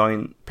made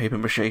giant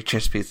papier-mâché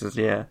chess pieces,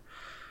 yeah?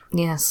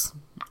 Yes.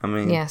 I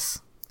mean... Yes.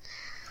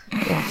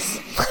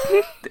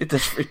 It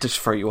does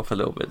throw you off a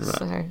little bit,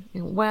 doesn't it?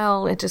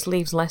 Well, it just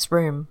leaves less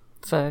room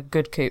for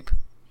good Coop.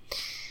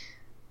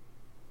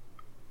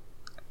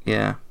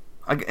 Yeah.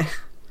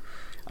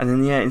 And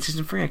then, yeah, in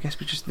season 3, I guess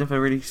we just never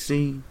really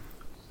see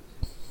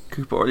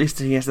Cooper, or at least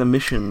he has a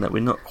mission that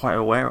we're not quite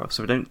aware of,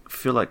 so we don't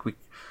feel like we...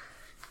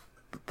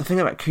 The thing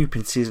about Coop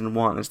in season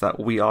 1 is that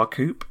we are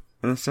Coop,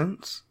 in a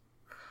sense.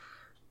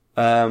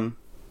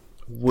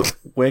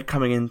 We're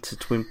coming into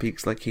Twin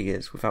Peaks like he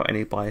is, without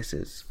any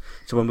biases.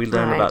 So when we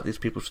learn about these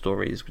people's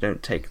stories, we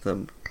don't take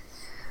them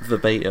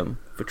verbatim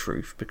for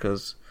truth,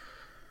 because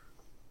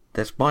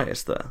there's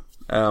bias there.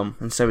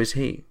 And so is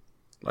he.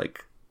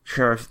 Like,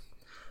 Sheriff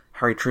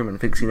Harry Truman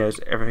thinks he knows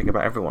everything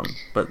about everyone,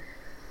 but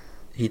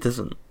he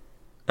doesn't.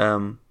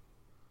 And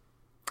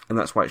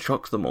that's why it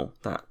shocks them all,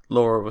 that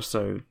Laura was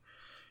so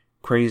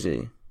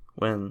crazy,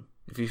 when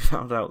if you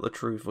found out the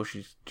truth, or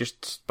she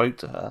just spoke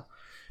to her,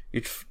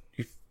 you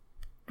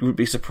would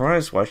be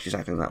surprised why she's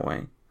acting that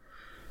way.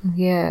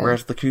 Yeah.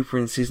 Whereas the Cooper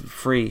in season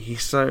 3,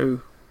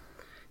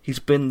 he's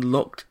been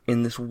locked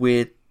in this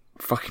weird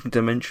fucking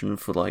dimension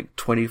for like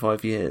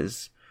 25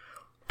 years,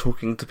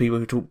 talking to people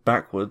who talk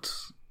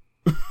backwards.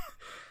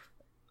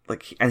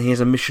 And he has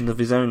a mission of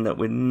his own that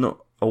we're not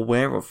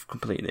aware of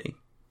completely.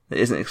 It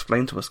isn't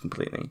explained to us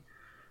completely.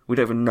 We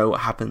don't even know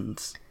what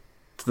happens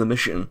to the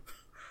mission.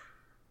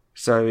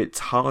 So it's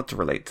hard to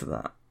relate to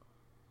that.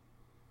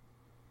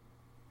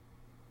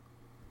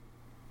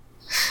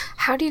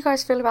 How do you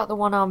guys feel about the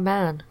one-armed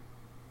man?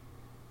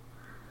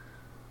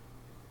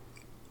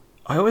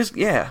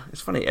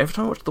 It's funny. Every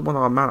time I watch the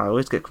one-armed man, I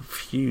always get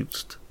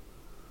confused.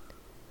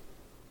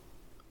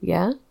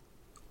 Yeah?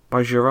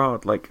 By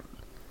Gerard,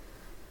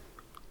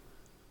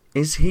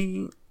 is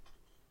it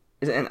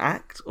an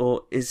act,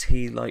 or is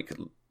he like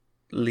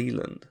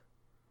Leland?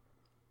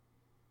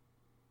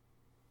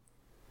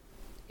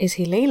 Is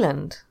he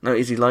Leland? No,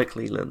 is he like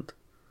Leland?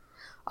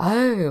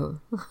 Oh.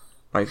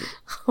 Like,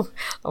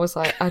 I was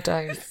like, I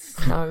don't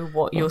know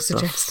what you're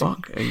suggesting.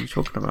 What the fuck are you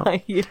talking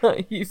about?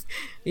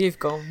 You've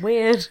gone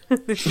weird.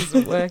 This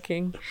isn't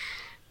working.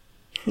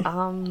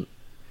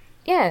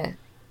 Yeah.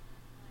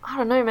 I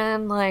don't know,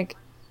 man. Like,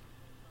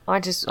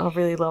 I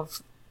really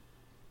love...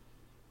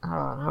 I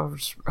don't know,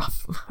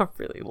 I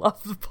really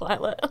love the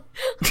pilot.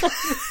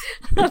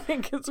 I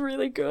think it's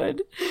really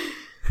good.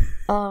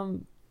 But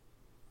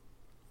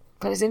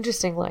it's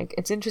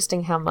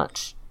interesting how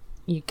much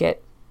you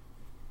get.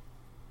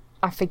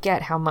 I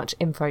forget how much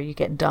info you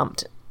get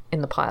dumped in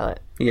the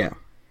pilot. Yeah.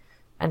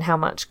 And how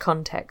much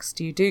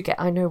context you do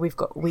get. I know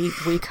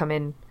we come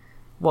in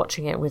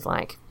watching it with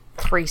like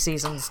 3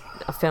 seasons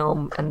of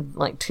film and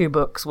like 2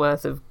 books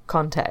worth of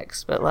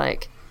context,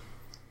 but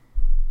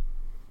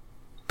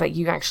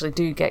you actually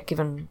do get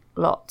given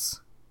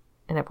lots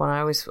in that one.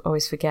 I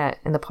always forget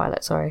in the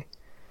pilot, sorry.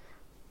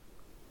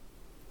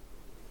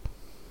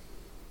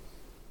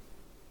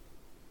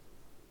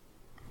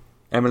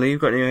 Emily, you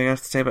got anything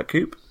else to say about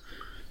Coop?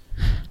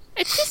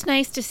 It's just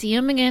nice to see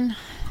him again.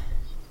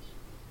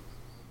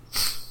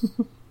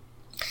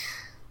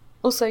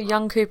 Also,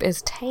 young Coop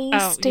is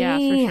tasty. Oh, yeah,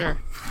 for sure.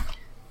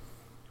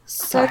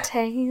 So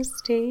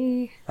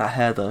tasty. That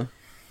hair, though.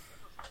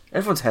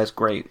 Everyone's hair's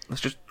great.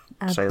 Let's just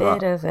say that. A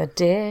bit of a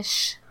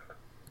dish.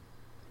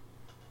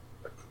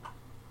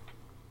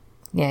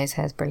 Yeah, his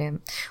hair's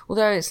brilliant.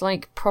 Although it's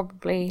like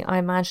probably, I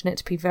imagine it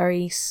to be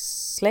very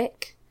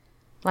slick.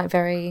 Like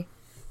very,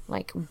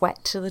 like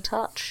wet to the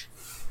touch.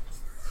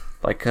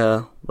 Like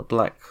the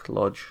Black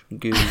Lodge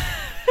goo.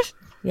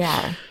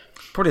 Yeah.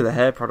 Probably the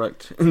hair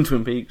product in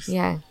Twin Peaks.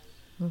 Yeah.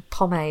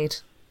 Pomade.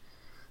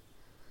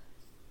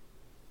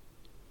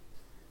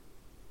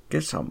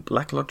 Get some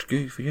Black Lodge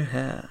goo for your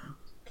hair.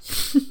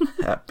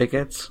 At Big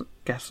Ed's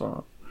Gas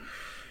Art.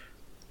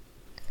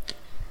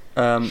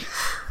 I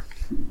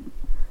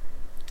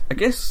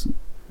guess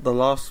the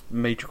last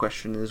major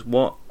question is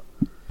what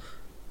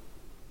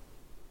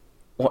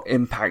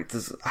impact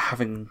does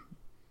having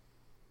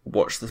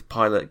watched this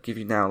pilot give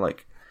you now?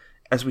 Like,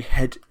 as we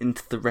head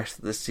into the rest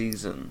of the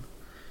season,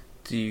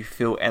 do you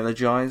feel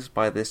energized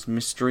by this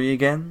mystery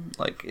again?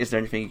 Like, is there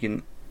anything you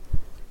can,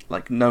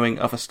 like, knowing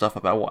other stuff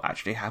about what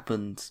actually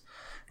happened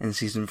in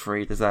season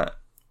 3, does that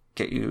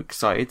get you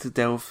excited to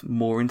delve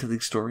more into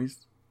these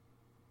stories?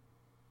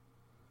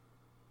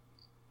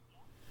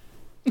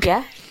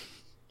 Yeah.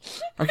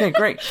 Okay,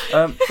 great.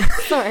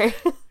 Sorry.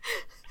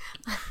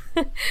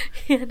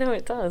 Yeah, no,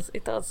 it does.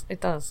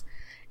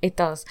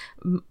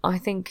 I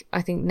think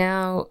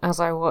now, as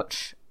I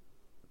watch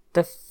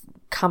the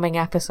coming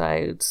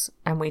episodes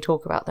and we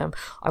talk about them,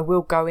 I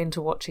will go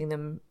into watching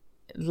them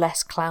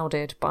less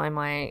clouded by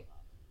my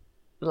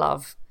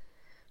love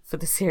for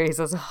the series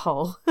as a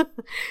whole.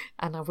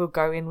 And I will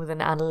go in with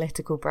an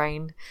analytical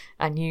brain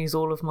and use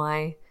all of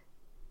my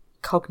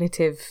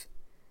cognitive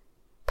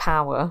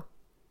power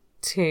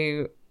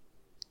to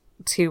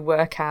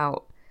work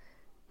out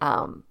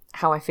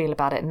how I feel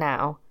about it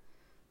now,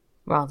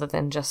 rather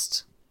than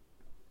just,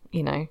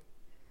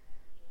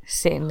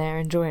 sitting there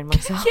enjoying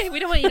myself. Yeah, we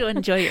don't want you to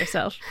enjoy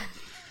yourself.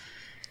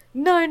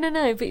 No,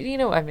 but you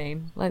know what I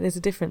mean. Like, there's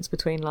a difference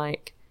between,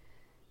 like,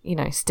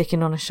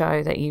 sticking on a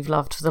show that you've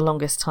loved for the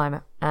longest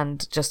time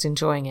and just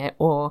enjoying it,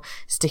 or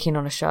sticking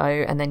on a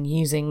show and then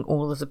using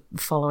all of the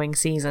following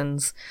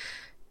seasons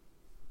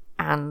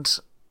and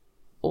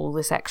all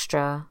this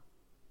extra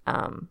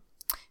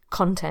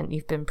content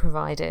you've been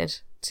provided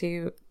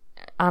to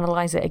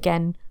analyze it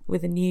again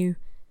with a new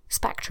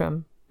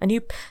spectrum,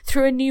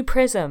 through a new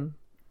prism.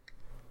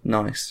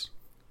 Nice.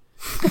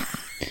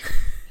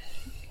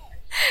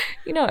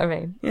 You know what I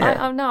mean? Yeah.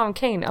 I'm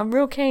keen. I'm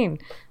real keen.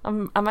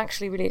 I'm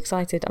actually really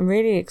excited. I'm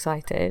really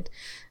excited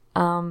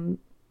to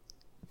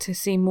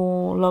see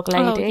more Log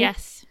Lady. Oh,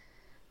 yes.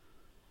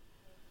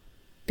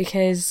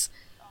 Because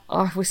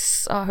I was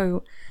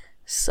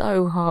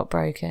so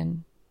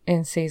heartbroken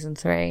in season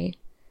 3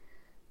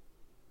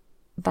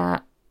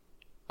 that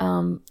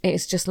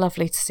it's just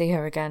lovely to see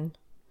her again.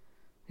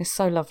 It's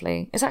so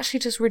lovely. It's actually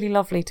just really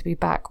lovely to be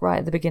back right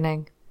at the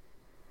beginning.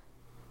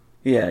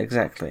 Yeah,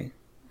 exactly.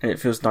 And it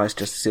feels nice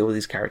just to see all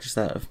these characters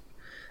that have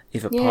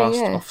either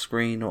passed off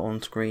screen or on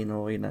screen,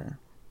 or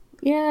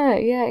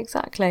Yeah,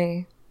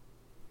 exactly.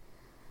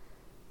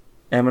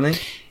 Emily?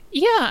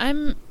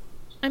 Yeah,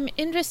 I'm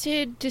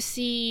interested to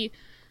see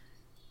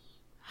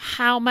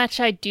how much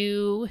I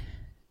do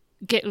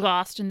get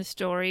lost in the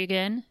story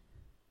again,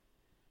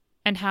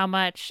 and how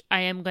much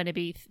I am going to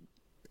be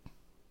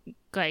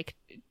like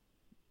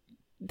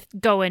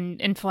going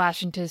and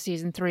flash into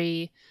season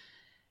 3.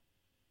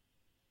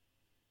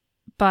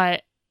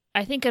 But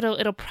I think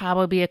it'll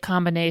probably be a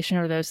combination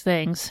of those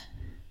things.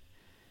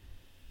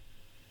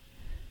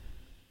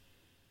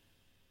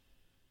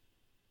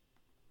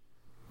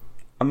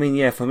 I mean,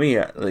 yeah, for me,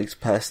 at least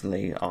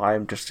personally,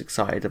 I'm just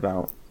excited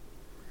about,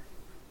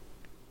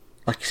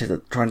 like you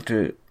said, trying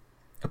to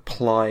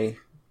apply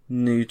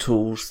new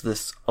tools to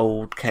this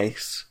old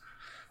case.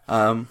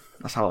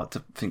 That's how I like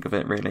to think of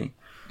it, really.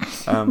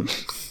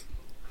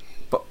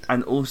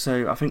 And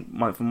also, I think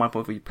from my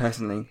point of view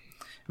personally,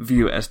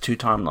 view it as 2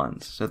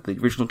 timelines. So the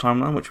original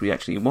timeline, which we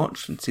actually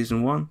watched in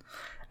season 1,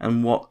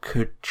 and what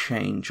could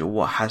change or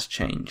what has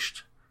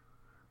changed.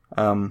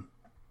 And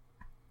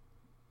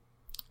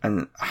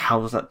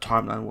how does that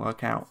timeline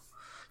work out?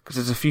 Because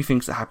there's a few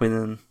things that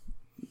happen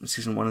in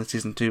season 1 and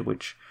season 2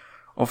 which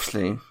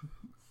obviously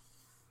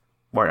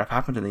won't have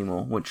happened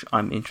anymore, which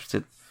I'm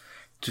interested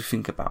to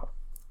think about.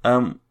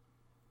 Well,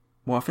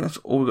 I think that's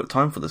all we've got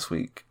time for this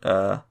week.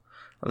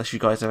 Unless you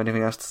guys have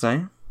anything else to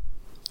say.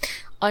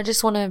 I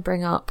just want to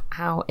bring up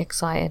how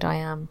excited I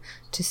am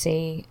to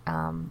see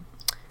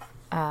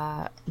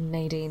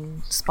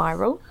Nadine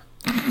spiral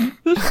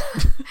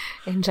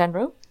in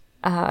general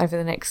over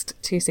the next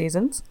 2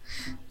 seasons.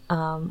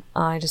 I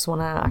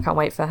can't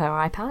wait for her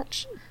eye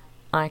patch.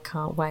 I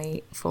can't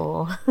wait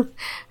for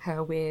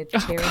her weird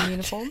cheering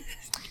uniform.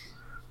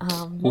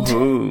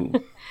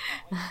 Woohoo!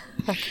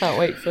 I can't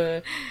wait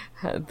for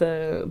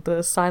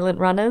the silent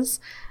runners.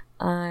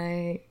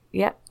 I'm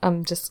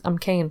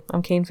keen.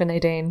 I'm keen for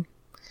Nadine.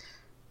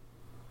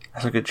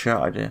 That's a good show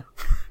idea.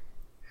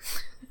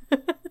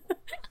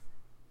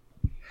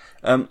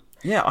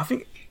 Yeah, I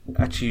think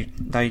actually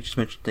now you just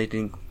mentioned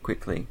Nadine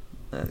quickly.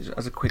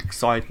 As a quick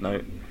side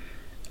note,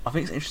 I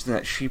think it's interesting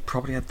that she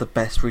probably had the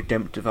best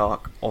redemptive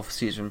arc of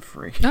season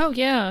 3. Oh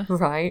yeah,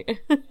 right.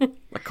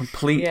 Like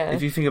complete. Yeah.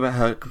 If you think about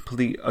her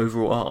complete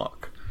overall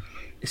arc,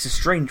 it's a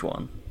strange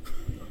one.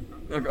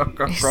 I'll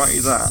grant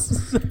you that.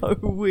 So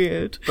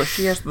weird. But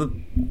she has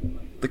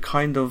the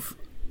kind of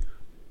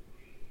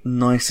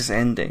nicest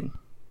ending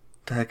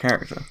to her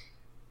character.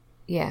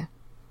 Yeah,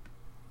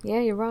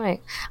 you're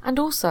right. And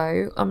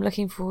also, I'm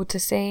looking forward to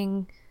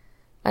seeing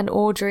an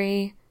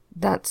Audrey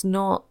that's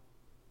not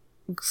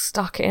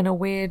stuck in a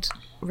weird,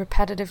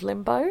 repetitive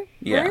limbo room.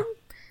 Yeah,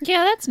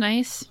 that's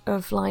nice.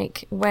 Of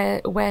like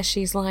where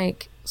she's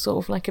like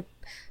sort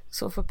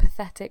of a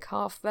pathetic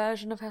half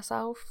version of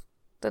herself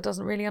that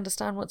doesn't really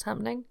understand what's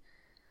happening,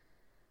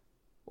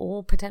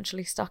 or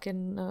potentially stuck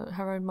in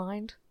her own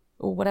mind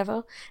or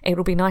whatever.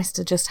 It'll be nice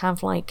to just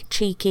have like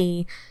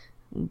cheeky,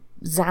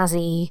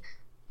 zazzy,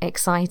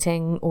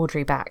 exciting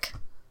Audrey back.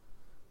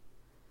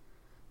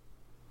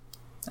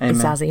 Amen.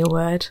 Is zazzy a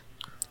word?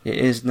 It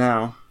is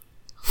now.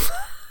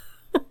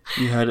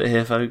 You heard it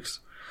here, folks.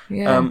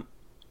 Yeah.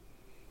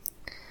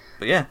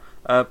 But yeah,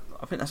 I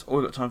think that's all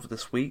we've got time for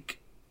this week.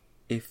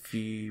 If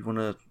you want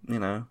to,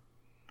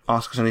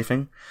 ask us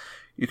anything,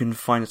 you can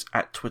find us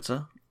at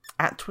Twitter.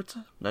 At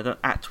Twitter? No, don't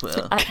at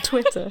Twitter. At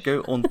Twitter.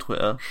 Go on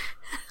Twitter.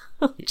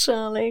 Oh,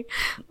 Charlie.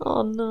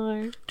 Oh,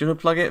 no. Do you want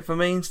to plug it for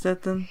me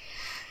instead, then?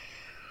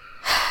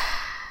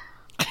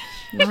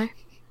 No.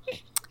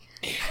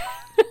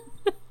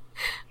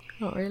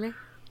 Not really.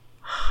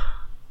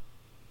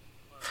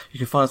 You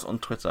can find us on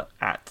Twitter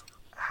at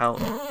how...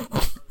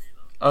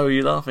 Oh,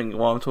 you're laughing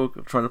while I'm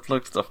trying to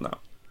plug stuff now.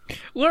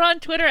 We're on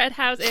Twitter at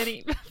How's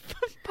Annie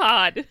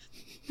Pod.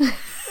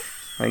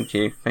 Thank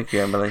you,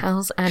 Emily.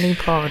 How's Annie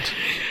Pod?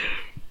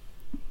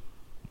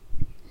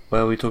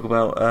 Where we talk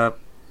about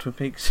Twin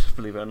Peaks,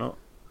 believe it or not.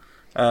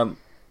 And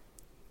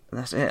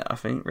that's it, I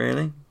think,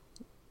 really.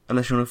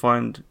 Unless you want to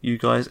find you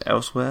guys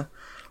elsewhere,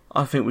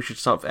 I think we should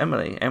start with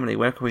Emily. Emily,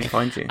 where can we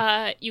find you?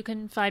 You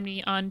can find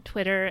me on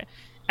Twitter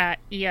at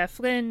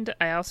EFLind.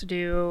 I also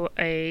do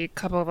a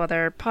couple of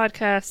other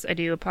podcasts. I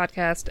do a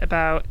podcast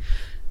about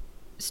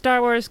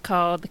Star Wars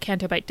called The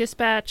Canto Bight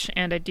Dispatch,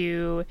 and I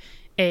do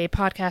a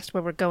podcast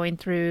where we're going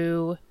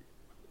through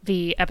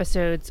the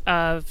episodes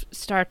of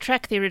Star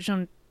Trek, the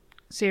original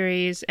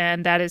series,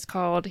 and that is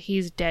called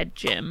He's Dead,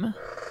 Jim.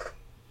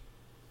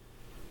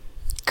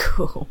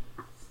 Cool.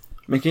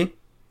 Mickey?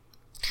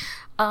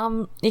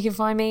 You can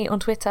find me on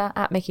Twitter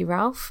at Mickey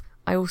Ralph.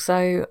 I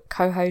also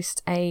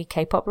co-host a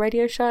K-pop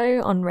radio show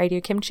on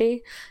Radio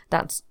Kimchi.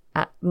 That's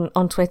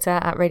on Twitter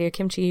at Radio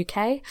Kimchi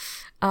UK.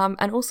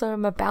 And also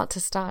I'm about to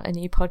start a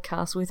new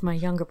podcast with my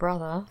younger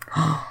brother.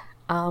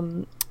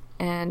 And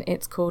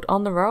it's called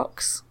On the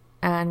Rocks.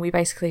 And we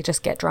basically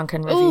just get drunk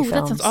and review films.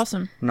 That sounds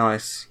awesome.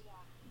 Nice.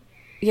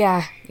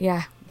 Yeah.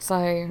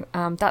 So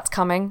that's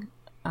coming.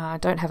 I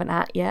don't have an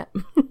 @ yet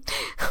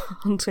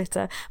on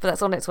Twitter, but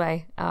that's on its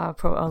way.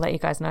 I'll let you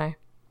guys know.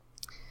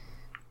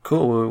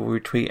 Cool. We'll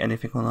retweet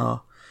anything on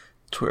our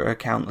Twitter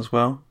account as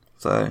well.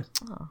 So,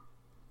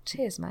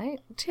 cheers,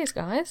 mate. Cheers,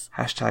 guys.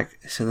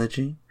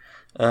 #synergy.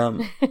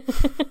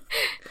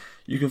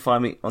 You can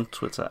find me on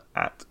Twitter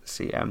at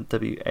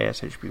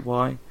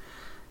CMWASHBY.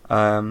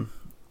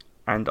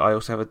 And I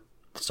also have a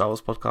Star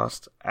Wars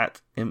podcast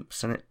at Imp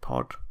Senate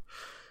Pod,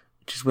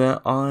 which is where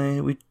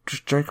we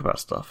just joke about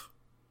stuff.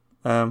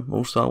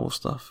 All Star Wars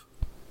stuff.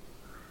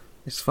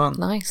 It's fun.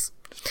 Nice.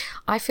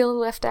 I feel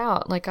left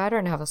out. Like, I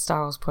don't have a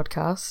Star Wars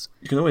podcast.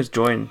 You can always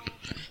join.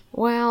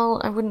 Well,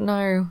 I wouldn't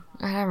know.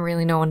 I don't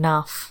really know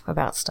enough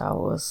about Star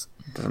Wars.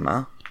 Doesn't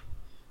matter.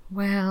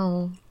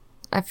 Well,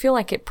 I feel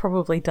like it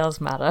probably does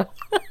matter.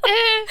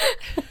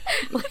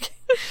 Like,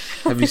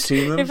 have you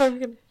seen them? If I'm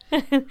gonna...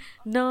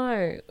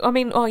 No. I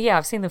mean, yeah,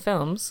 I've seen the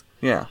films.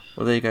 Yeah.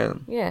 Well, there you go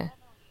then. Yeah.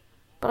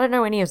 But I don't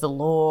know any of the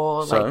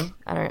lore. So? Like,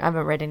 I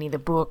haven't read any of the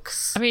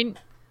books. I mean,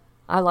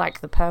 I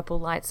like the purple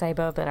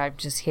lightsaber, but I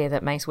just hear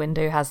that Mace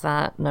Windu has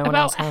that. No one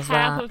else about has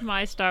half that. of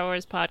my Star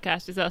Wars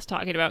podcast is us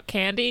talking about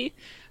candy,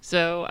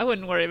 so I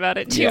wouldn't worry about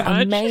it too Yeah.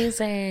 much.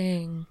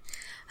 Amazing.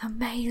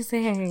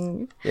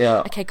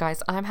 Yeah. Okay,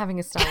 guys, I'm having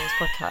a Star Wars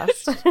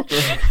podcast.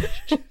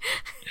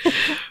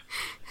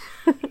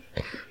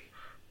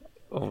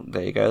 Well,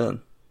 there you go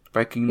then.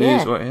 Breaking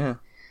news right here.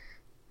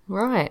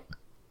 Right.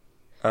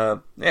 Yeah,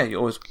 you're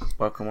always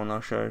welcome on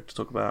our show to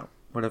talk about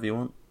whatever you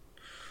want.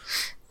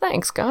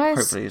 Thanks, guys.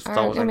 Hopefully it's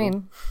Star Wars I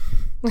mean,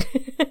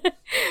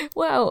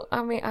 well,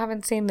 I mean, I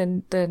haven't seen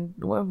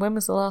when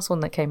was the last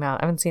one that came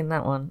out? I haven't seen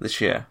that one. This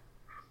year.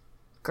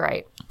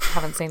 Great.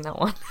 Haven't seen that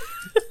one.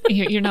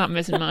 You're not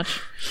missing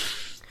much.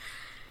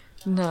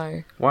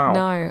 No. Wow.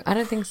 No, I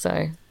don't think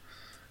so.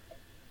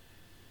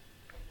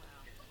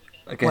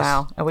 I guess.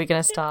 Wow. Are we going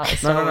to start a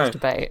Star Wars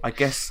debate? I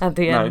guess. At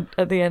the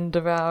end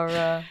of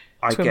our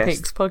Twin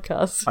Peaks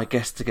podcast. I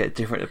guess to get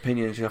different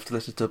opinions, you have to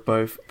listen to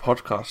both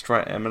podcasts,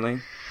 right,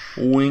 Emily?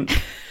 Wink.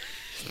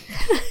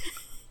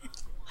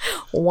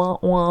 Wah,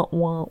 wah,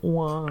 wah,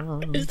 wah.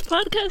 Is the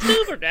podcast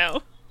over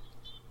now?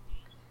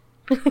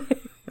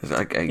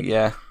 Okay,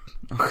 yeah.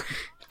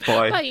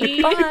 Bye. Bye.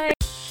 Bye.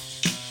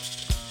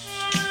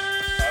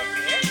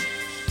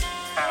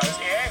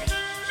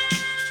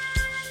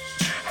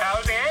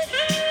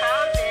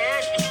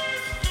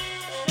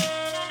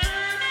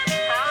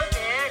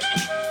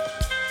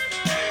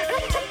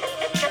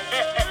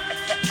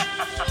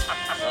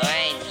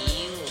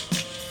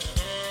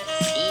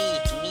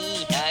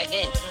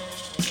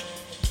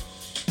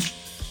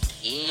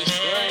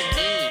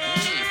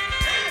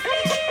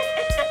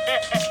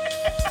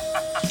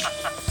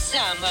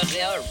 Some of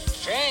your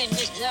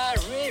friends are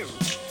real.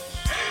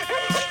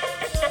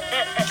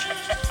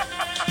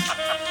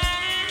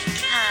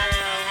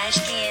 Hallo, hij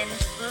stint.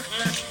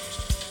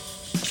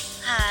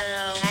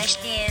 Hallo, hij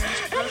stint.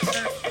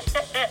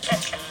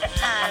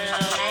 Hallo,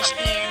 hij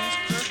stint.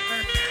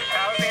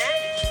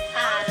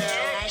 Hallo,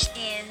 hij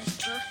stint.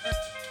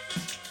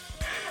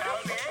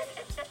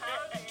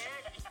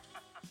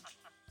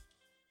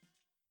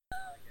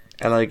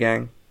 Hello,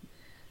 gang.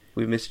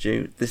 We missed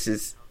you. This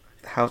is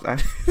House.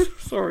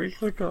 Sorry,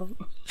 I can't.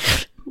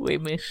 We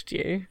missed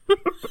you.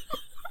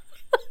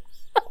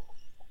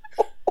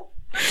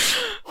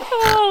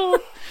 Oh,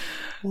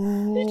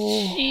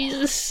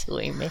 Jesus.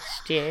 We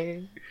missed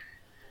you.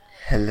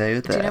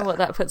 Hello there. Do you know what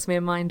that puts me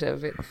in mind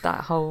of?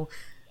 That whole,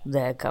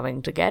 they're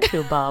coming to get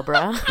you,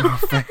 Barbara.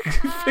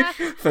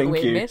 Thank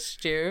We you.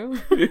 missed you.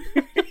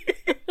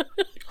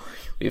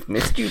 We've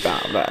missed you,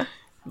 Barbara.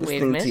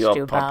 Listening missed to your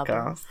you,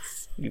 Barbara.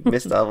 podcasts. You've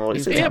missed our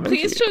voices. Yeah, haven't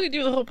please you? try to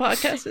do the whole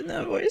podcast in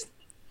that voice.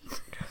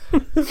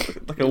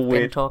 Like a Been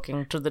weird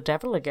talking to the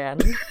devil again.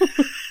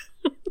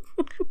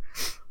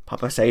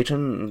 Papa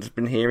Satan has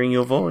been hearing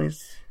your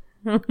voice.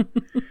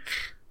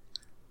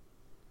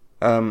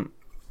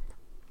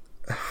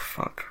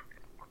 Fuck.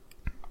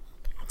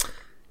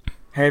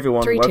 Hey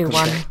everyone, 3, 2, welcome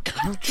 1. to...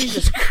 Oh,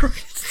 Jesus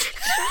Christ.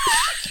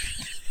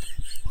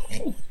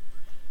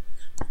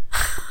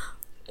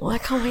 Why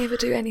can't we ever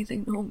do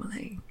anything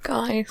normally?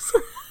 Guys.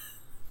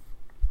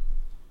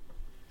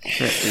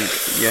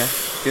 Yeah,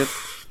 good.